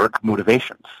kind of dark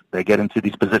motivations. They get into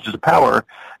these positions of power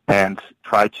and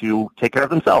try to take care of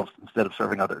themselves instead of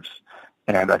serving others.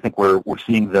 And I think we're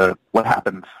seeing what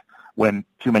happens when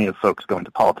too many of folks go into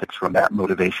politics from that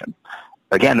motivation.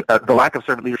 Again, the lack of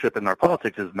servant leadership in our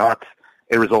politics is not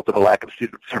a result of a lack of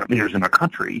servant leaders in our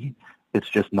country. It's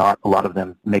just not a lot of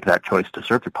them make that choice to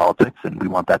serve through politics, and we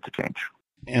want that to change.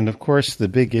 And of course, the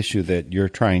big issue that you're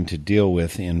trying to deal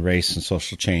with in race and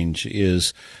social change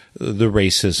is the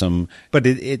racism. But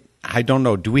I don't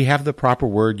know, do we have the proper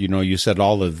word? You said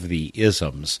all of the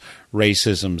isms,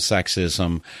 racism,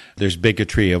 sexism, there's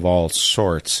bigotry of all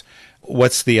sorts.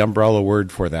 What's the umbrella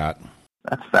word for that?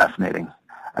 That's fascinating.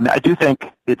 I mean, I do think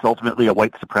it's ultimately a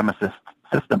white supremacist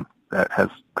system that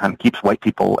kind of keeps white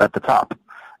people at the top.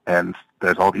 And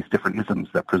there's all these different isms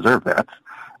that preserve that.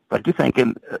 But I do think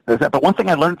there's that. But one thing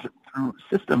I learned through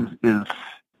systems is,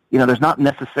 there's not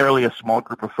necessarily a small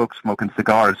group of folks smoking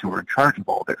cigars who are in charge of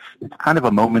all this. It's kind of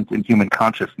a moment in human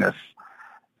consciousness.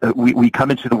 We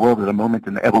come into the world at a moment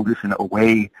in the evolution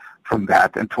away from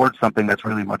that and towards something that's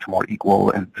really much more equal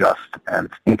and just and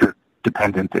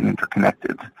interdependent and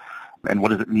interconnected. And what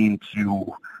does it mean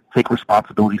to take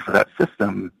responsibility for that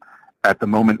system at the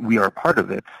moment we are a part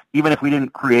of it, even if we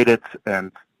didn't create it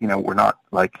and, we're not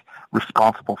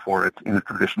responsible for it in a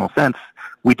traditional sense,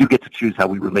 we do get to choose how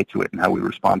we relate to it and how we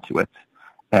respond to it.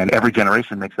 And every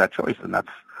generation makes that choice, and that's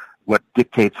what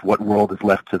dictates what world is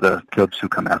left to the kids who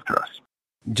come after us.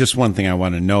 Just one thing I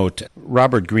want to note,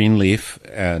 Robert Greenleaf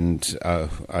and,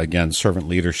 again, servant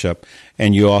leadership,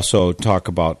 and you also talk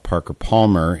about Parker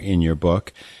Palmer in your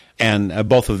book, and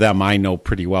both of them I know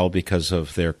pretty well because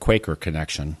of their Quaker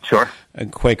connection. Sure.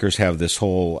 And Quakers have this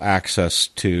whole access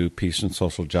to peace and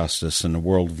social justice and a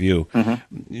worldview.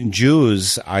 Mm-hmm.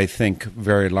 Jews, I think,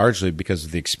 very largely because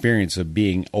of the experience of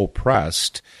being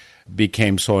oppressed,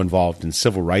 became so involved in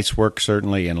civil rights work,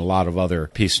 certainly, and a lot of other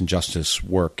peace and justice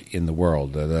work in the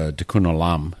world, the Tikkun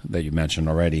Olam that you mentioned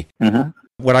already. Mm-hmm.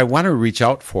 What I want to reach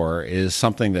out for is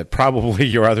something that probably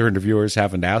your other interviewers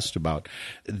haven't asked about,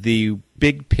 the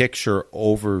big picture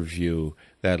overview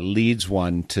that leads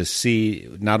one to see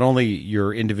not only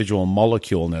your individual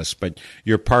moleculeness, but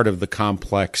you're part of the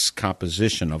complex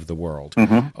composition of the world,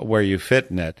 where you fit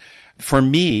in it. For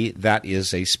me, that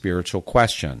is a spiritual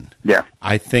question. Yeah.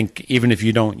 I think even if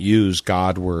you don't use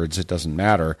God words, it doesn't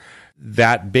matter.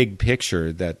 That big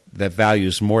picture that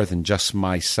values more than just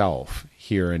myself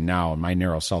here and now and my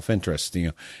narrow self-interest.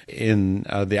 In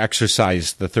the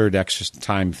exercise, the third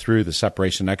time through the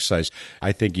separation exercise,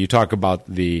 I think you talk about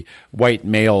the white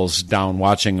males down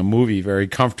watching a movie very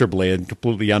comfortably and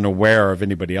completely unaware of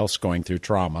anybody else going through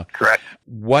trauma. Correct.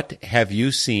 What have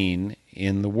you seen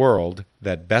in the world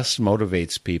that best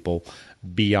motivates people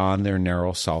beyond their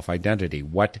narrow self-identity?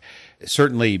 What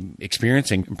certainly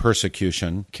experiencing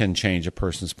persecution can change a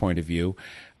person's point of view.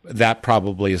 That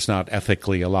probably is not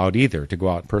ethically allowed either, to go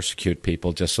out and persecute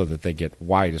people just so that they get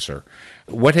wiser.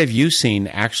 What have you seen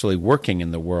actually working in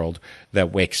the world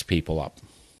that wakes people up?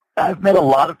 I've met a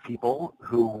lot of people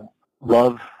who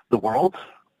love the world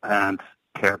and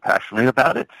care passionately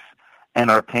about it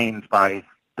and are pained by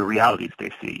the realities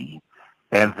they see.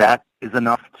 And that is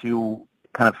enough to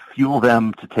kind of fuel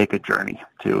them to take a journey,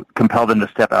 to compel them to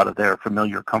step out of their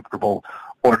familiar, comfortable,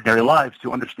 ordinary lives,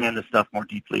 to understand this stuff more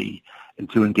deeply and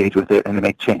to engage with it and to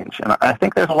make change. And I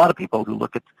think there's a lot of people who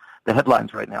look at the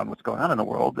headlines right now and what's going on in the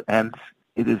world, and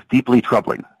it is deeply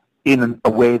troubling in a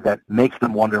way that makes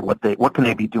them wonder what can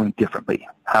they be doing differently?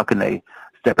 How can they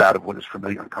step out of what is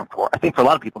familiar and comfortable? I think for a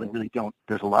lot of people, they really don't.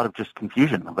 There's a lot of just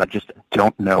confusion. I just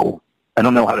don't know. I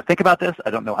don't know how to think about this.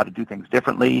 I don't know how to do things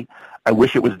differently. I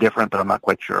wish it was different, but I'm not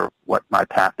quite sure what my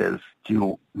path is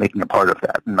to making a part of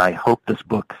that. And I hope this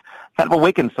book kind of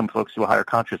awakens some folks to a higher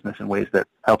consciousness in ways that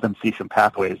help them see some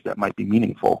pathways that might be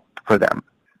meaningful for them.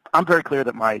 I'm very clear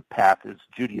that my path is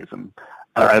Judaism.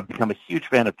 I've become a huge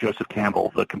fan of Joseph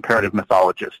Campbell, the comparative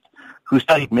mythologist, who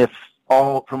studied myths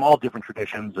from all different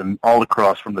traditions and all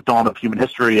across from the dawn of human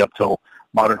history up till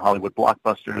modern Hollywood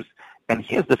blockbusters. And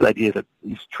he has this idea that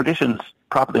these traditions,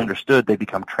 properly understood, they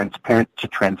become transparent to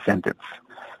transcendence.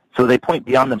 So they point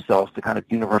beyond themselves to kind of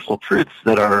universal truths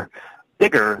that are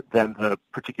bigger than the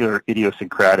particular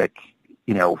idiosyncratic,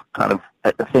 kind of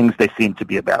things they seem to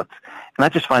be about. And I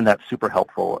just find that super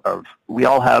helpful. We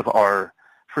all have our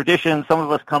traditions. Some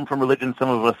of us come from religion. Some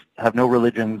of us have no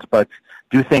religions, but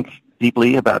do think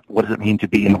deeply about what does it mean to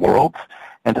be in the world.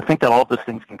 And to think that all of those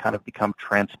things can kind of become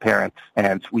transparent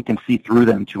and we can see through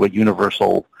them to a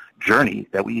universal journey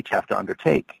that we each have to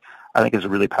undertake, I think is a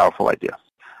really powerful idea.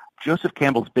 Joseph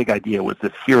Campbell's big idea was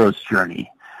this hero's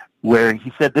journey, where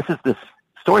he said this is this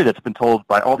story that's been told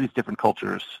by all these different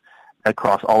cultures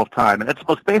across all of time. And it's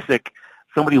most basic.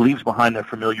 Somebody leaves behind their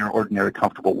familiar, ordinary,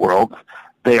 comfortable world.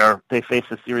 They face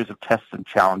a series of tests and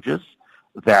challenges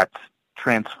that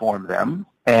transform them.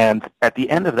 And at the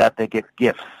end of that, they get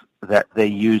gifts that they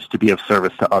use to be of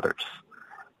service to others.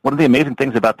 One of the amazing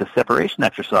things about this separation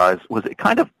exercise was it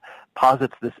kind of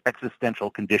posits this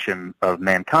existential condition of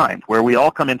mankind, where we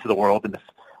all come into the world in this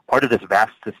part of this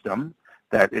vast system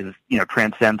that is,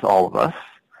 transcends all of us.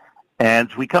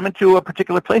 And we come into a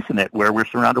particular place in it where we're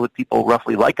surrounded with people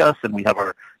roughly like us, and we have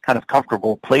our kind of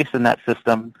comfortable place in that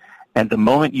system. And the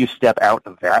moment you step out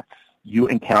of that, you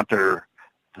encounter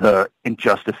the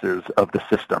injustices of the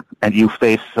system, and you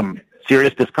face some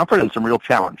serious discomfort and some real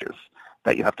challenges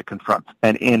that you have to confront.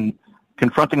 And in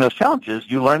confronting those challenges,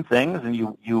 you learn things and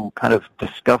you kind of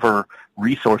discover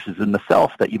resources in the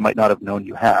self that you might not have known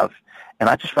you have. And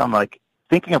I just found like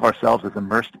thinking of ourselves as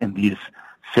immersed in these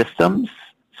systems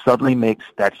suddenly makes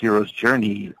that hero's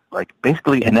journey like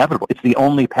basically inevitable. It's the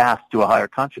only path to a higher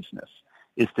consciousness,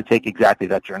 is to take exactly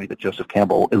that journey that Joseph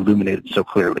Campbell illuminated so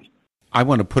clearly. I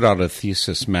want to put out a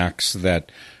thesis, Max,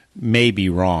 that may be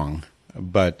wrong,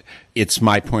 but it's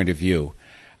my point of view.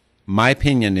 My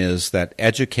opinion is that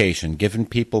education, giving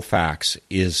people facts,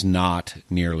 is not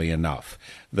nearly enough.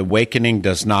 The awakening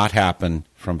does not happen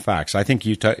from facts. I think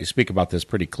you speak about this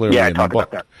pretty clearly in the book.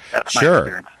 About that. That's my sure.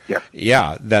 experience. Yes.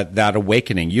 Yeah, that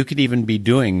awakening. You could even be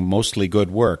doing mostly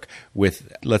good work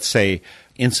with, let's say,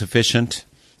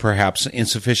 perhaps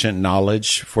insufficient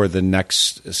knowledge for the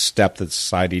next step that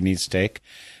society needs to take.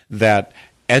 That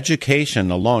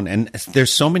education alone, and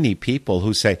there's so many people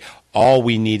who say, all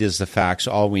we need is the facts,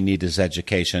 all we need is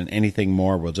education. Anything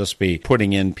more will just be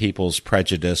putting in people's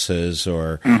prejudices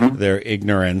or their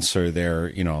ignorance or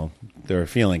their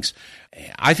feelings.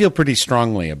 I feel pretty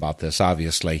strongly about this,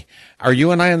 obviously. Are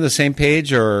you and I on the same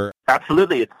page? Or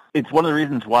Absolutely. It's one of the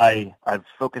reasons why I've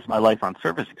focused my life on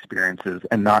service experiences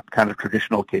and not kind of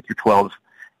traditional K-12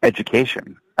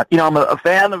 education. I'm a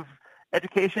fan of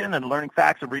education and learning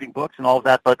facts and reading books and all of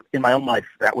that, but in my own life,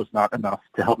 that was not enough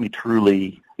to help me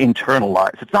truly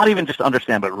internalize. It's not even just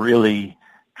understand, but really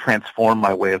transform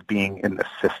my way of being in this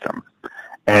system.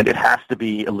 And it has to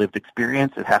be a lived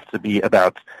experience. It has to be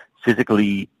about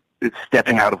physically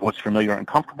stepping out of what's familiar and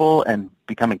comfortable and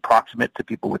becoming proximate to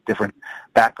people with different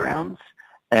backgrounds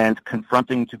and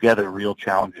confronting together real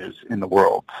challenges in the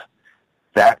world.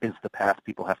 That is the path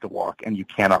people have to walk, and you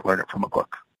cannot learn it from a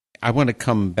book. I want to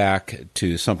come back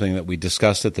to something that we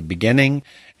discussed at the beginning,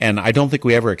 and I don't think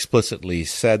we ever explicitly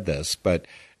said this, but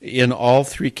in all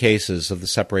three cases of the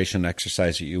separation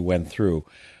exercise that you went through,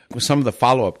 some of the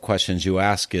follow-up questions you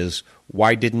ask is,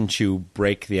 why didn't you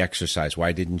break the exercise?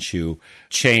 Why didn't you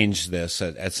change this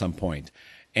at some point?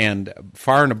 And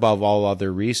far and above all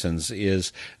other reasons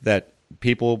is that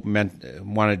people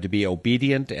wanted to be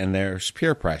obedient, and there's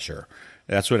peer pressure.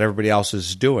 That's what everybody else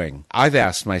is doing. I've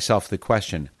asked myself the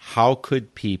question, how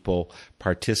could people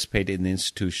participate in the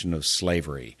institution of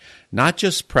slavery? Not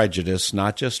just prejudice,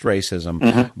 not just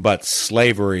racism, but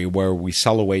slavery, where we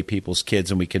sell away people's kids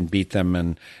and we can beat them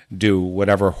and do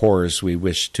whatever horrors we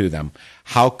wish to them.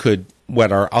 How could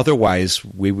what are otherwise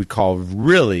we would call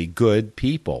really good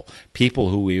people, people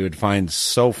who we would find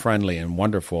so friendly and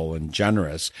wonderful and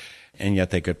generous, and yet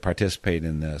they could participate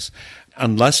in this.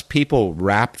 Unless people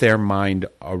wrap their mind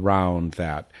around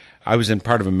that. I was in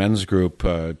part of a men's group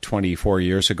 24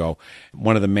 years ago.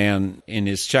 One of the men in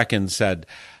his check-in said,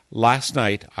 "Last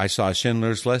night I saw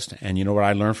Schindler's List, and you know what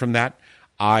I learned from that?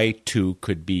 I, too,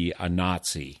 could be a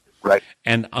Nazi." Right.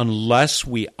 And unless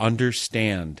we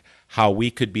understand how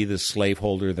we could be the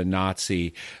slaveholder, the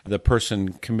Nazi, the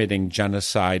person committing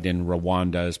genocide in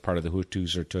Rwanda as part of the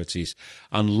Hutus or Tutsis,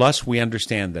 unless we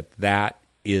understand that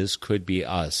could be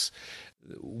us,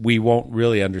 we won't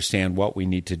really understand what we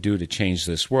need to do to change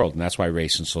this world. And that's why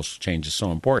race and social change is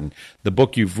so important. The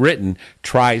book you've written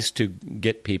tries to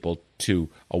get people to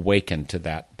awaken to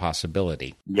that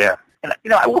possibility. Yeah. And,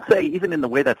 I will say, even in the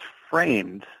way that's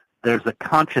framed, there's a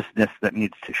consciousness that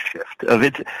needs to shift.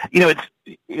 It's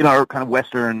in our kind of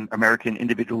Western American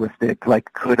individualistic,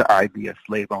 like, could I be a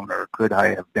slave owner? Could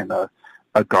I have been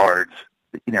a guard,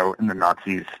 in the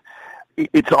Nazis?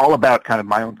 It's all about kind of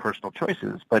my own personal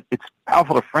choices, but it's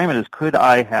powerful to frame it as, could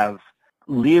I have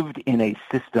lived in a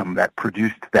system that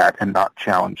produced that and not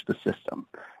challenged the system?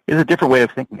 It's a different way of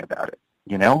thinking about it,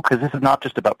 because this is not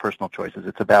just about personal choices.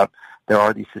 It's about, there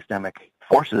are these systemic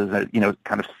forces,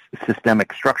 kind of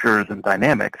systemic structures and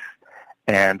dynamics,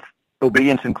 and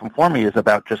obedience and conformity is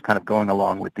about just kind of going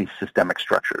along with these systemic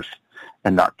structures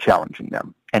and not challenging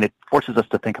them. And it forces us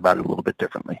to think about it a little bit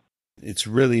differently. It's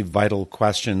really vital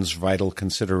questions, vital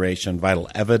consideration, vital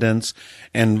evidence,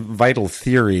 and vital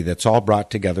theory that's all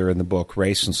brought together in the book,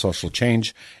 Race and Social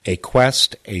Change, a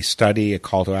quest, a study, a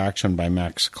call to action by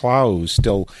Max Clow, who's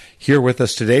still here with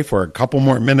us today for a couple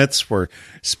more minutes for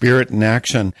Spirit in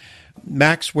Action.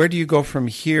 Max, where do you go from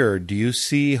here? Do you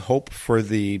see hope for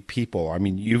the people? I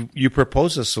mean, you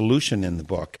propose a solution in the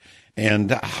book,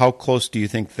 and how close do you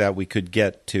think that we could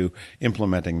get to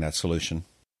implementing that solution?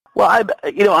 Well,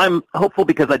 I'm hopeful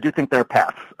because I do think there are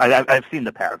paths. I've seen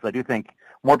the paths. I do think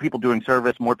more people doing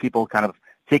service, more people kind of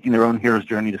taking their own hero's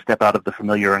journey to step out of the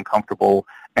familiar and comfortable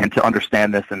and to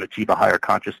understand this and achieve a higher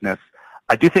consciousness.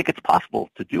 I do think it's possible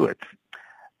to do it.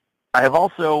 I have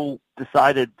also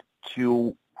decided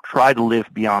to try to live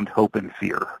beyond hope and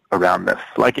fear around this.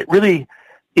 Like, it really,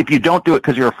 if you don't do it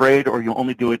because you're afraid, or you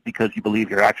only do it because you believe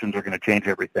your actions are going to change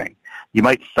everything, you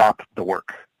might stop the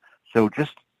work. So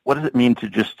just, what does it mean to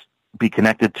just be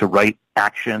connected to right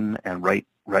action and right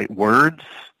words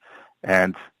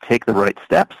and take the right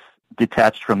steps,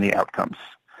 detached from the outcomes?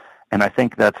 And I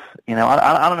think that's, I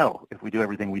don't know if we do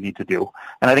everything we need to do.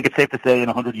 And I think it's safe to say in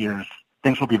 100 years,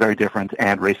 things will be very different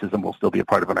and racism will still be a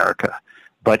part of America.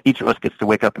 But each of us gets to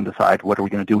wake up and decide, what are we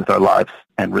going to do with our lives,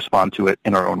 and respond to it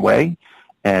in our own way.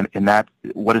 And in that,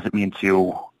 what does it mean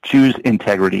to choose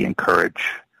integrity and courage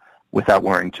without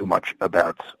worrying too much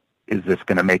about, is this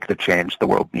going to make the change the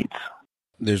world needs?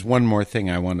 There's one more thing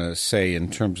I want to say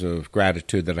in terms of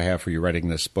gratitude that I have for you writing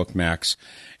this book, Max,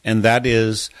 and that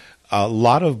is a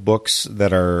lot of books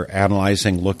that are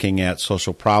analyzing, looking at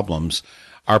social problems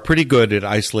are pretty good at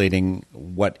isolating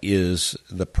what is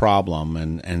the problem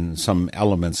and some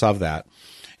elements of that.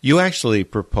 You actually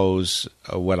propose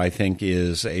what I think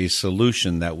is a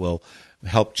solution that will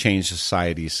help change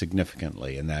society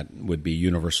significantly, and that would be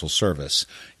universal service,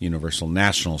 universal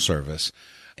national service.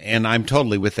 And I'm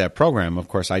totally with that program. Of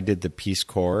course, I did the Peace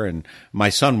Corps, and my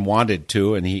son wanted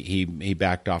to, and he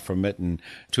backed off from it, and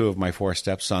 2 of my 4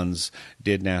 stepsons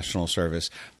did national service.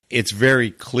 It's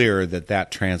very clear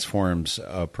that transforms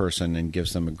a person and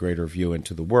gives them a greater view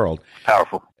into the world.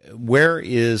 Powerful. Where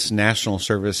is national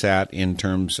service at in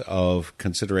terms of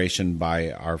consideration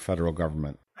by our federal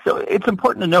government? So it's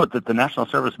important to note that the national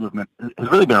service movement has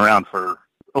really been around for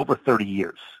over 30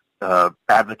 years,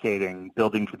 advocating,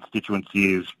 building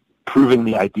constituencies, proving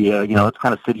the idea. It's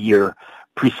kind of city year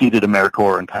preceded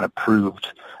AmeriCorps and kind of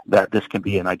proved that this can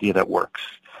be an idea that works.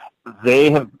 They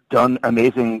have done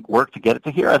amazing work to get it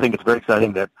to here. I think it's very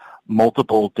exciting that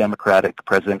multiple Democratic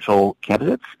presidential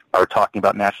candidates are talking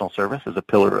about national service as a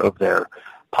pillar of their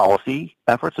policy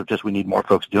efforts of just, we need more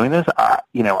folks doing this.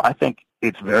 I think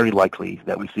it's very likely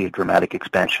that we see a dramatic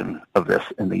expansion of this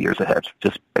in the years ahead.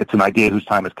 It's an idea whose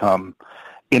time has come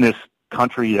in this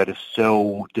country that is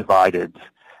so divided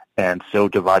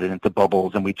into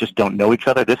bubbles, and we just don't know each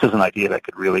other. This is an idea that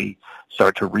could really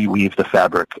start to reweave the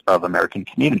fabric of American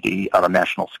community on a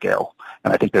national scale.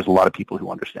 And I think there's a lot of people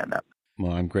who understand that.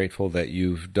 Well, I'm grateful that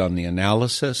you've done the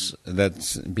analysis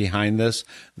that's behind this,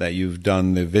 that you've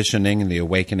done the visioning and the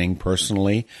awakening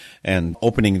personally, and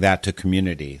opening that to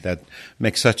community. That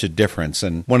makes such a difference.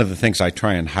 And one of the things I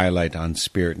try and highlight on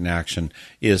Spirit in Action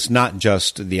is not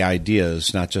just the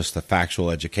ideas, not just the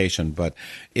factual education, but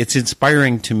it's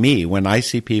inspiring to me when I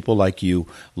see people like you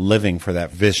living for that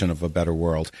vision of a better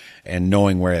world and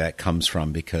knowing where that comes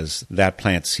from, because that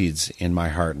plants seeds in my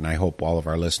heart. And I hope all of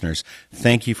our listeners,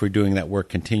 thank you for doing that work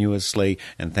continuously,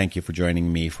 and thank you for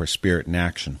joining me for Spirit in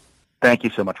Action. Thank you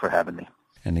so much for having me.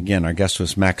 And again, our guest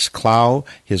was Max Clough.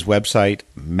 His website,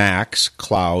 Max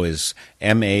Clough, is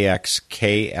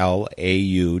maxklau.com.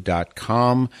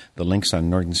 The link's on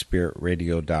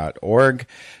northernspiritradio.org.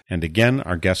 And again,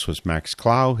 our guest was Max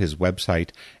Clough. His website,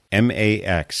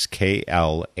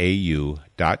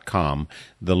 maxklau.com.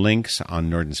 The link's on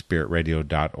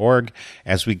northernspiritradio.org.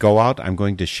 As we go out, I'm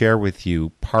going to share with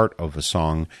you part of a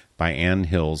song by Ann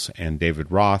Hills and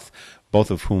David Roth, both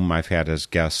of whom I've had as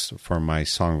guests for my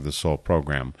Song of the Soul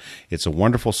program. It's a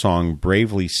wonderful song,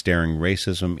 bravely staring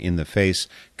racism in the face,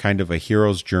 kind of a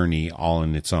hero's journey all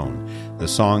in its own. The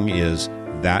song is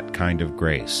That Kind of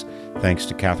Grace. Thanks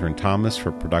to Catherine Thomas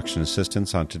for production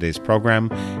assistance on today's program,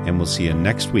 and we'll see you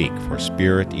next week for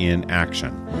Spirit in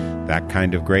Action. That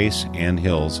Kind of Grace, Ann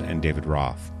Hills and David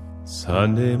Roth.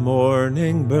 Sunday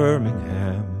morning,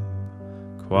 Birmingham,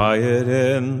 quiet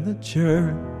in the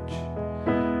church.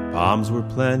 Palms were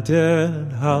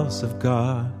planted, house of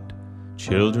God,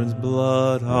 children's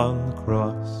blood on the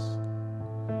cross.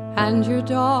 And your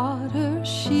daughter,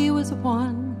 she was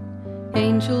one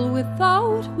angel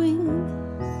without wings.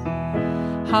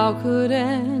 How could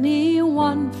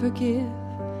anyone forgive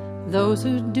those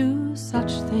who do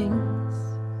such things?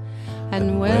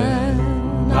 And when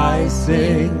I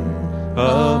sing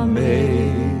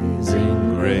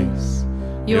Amazing Grace,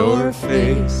 your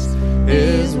face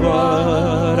is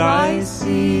what I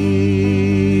see.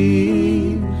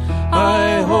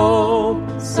 I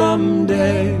hope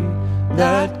someday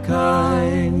that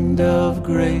kind of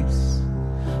grace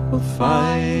will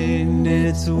find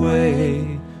its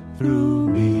way through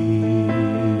me.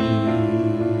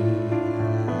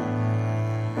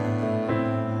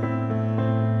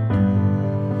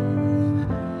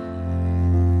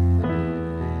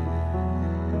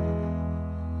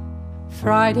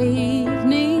 Friday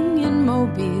evening in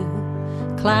Mobile,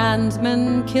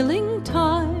 Klansmen killing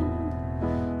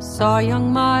time. Saw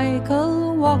young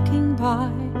Michael walking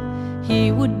by,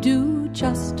 he would do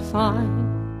just fine.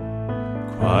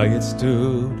 Quiet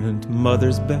student,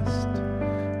 mother's best,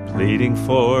 pleading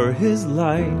for his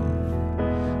life.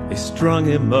 They strung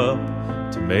him up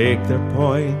to make their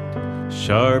point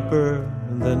sharper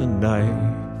than a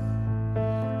knife.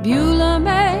 Beulah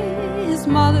May, his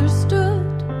mother stood,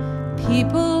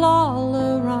 people all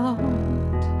around,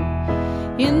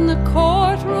 in the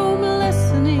courtroom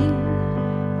listening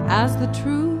as the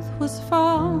truth was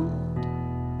found.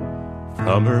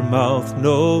 From her mouth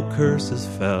no curses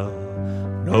fell,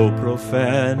 no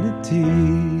profanity.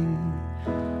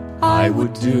 I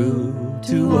would do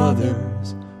to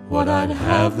others what I'd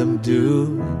have them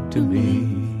do to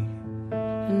me.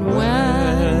 And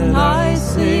when I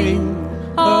sing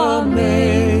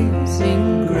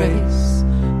Amazing Grace,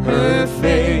 her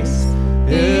face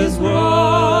is what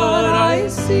I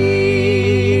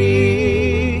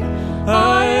see.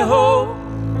 I hope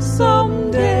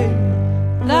someday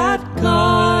that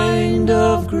kind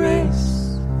of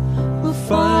grace will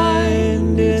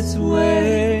find its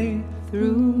way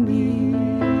through me.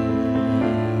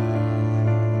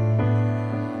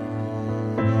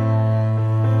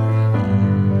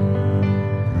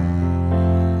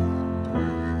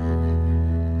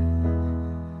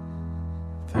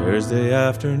 Thursday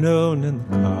afternoon in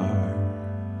the car,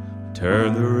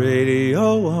 turn the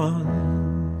radio on.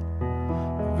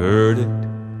 Verdict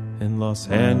in Los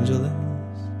Angeles,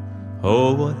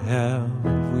 oh, what have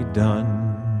we done?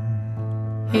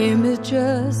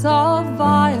 Images of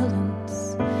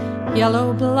violence,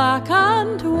 yellow, black,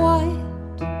 and white.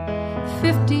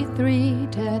 53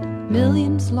 dead,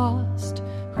 millions lost.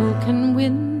 Who can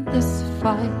win this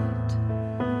fight?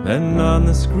 Then on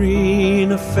the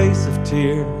screen a face of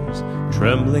tears,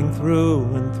 trembling through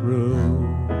and through.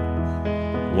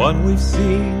 One we've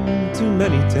seen too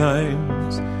many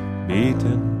times,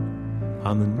 beaten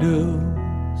on the news.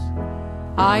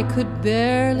 I could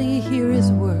barely hear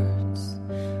his words,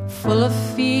 full of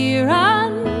fear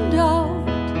and doubt.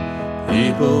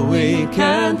 People, we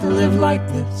can't live like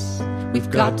this, we've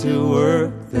got to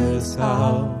work this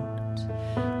out.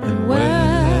 And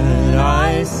when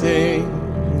I sing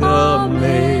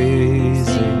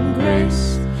Amazing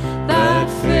Grace, that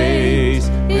face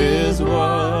is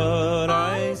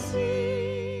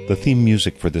The theme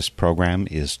music for this program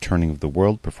is Turning of the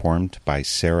World, performed by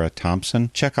Sarah Thompson.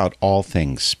 Check out all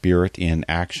things Spirit in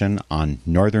Action on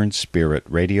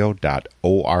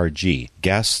northernspiritradio.org.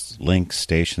 Guests, links,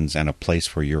 stations, and a place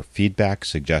for your feedback,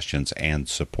 suggestions, and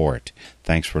support.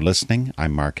 Thanks for listening.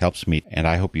 I'm Mark Helpsmeet, and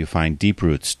I hope you find deep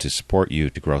roots to support you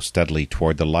to grow steadily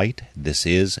toward the light. This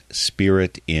is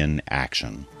Spirit in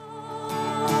Action.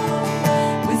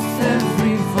 With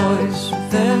every voice,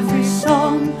 with every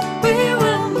song,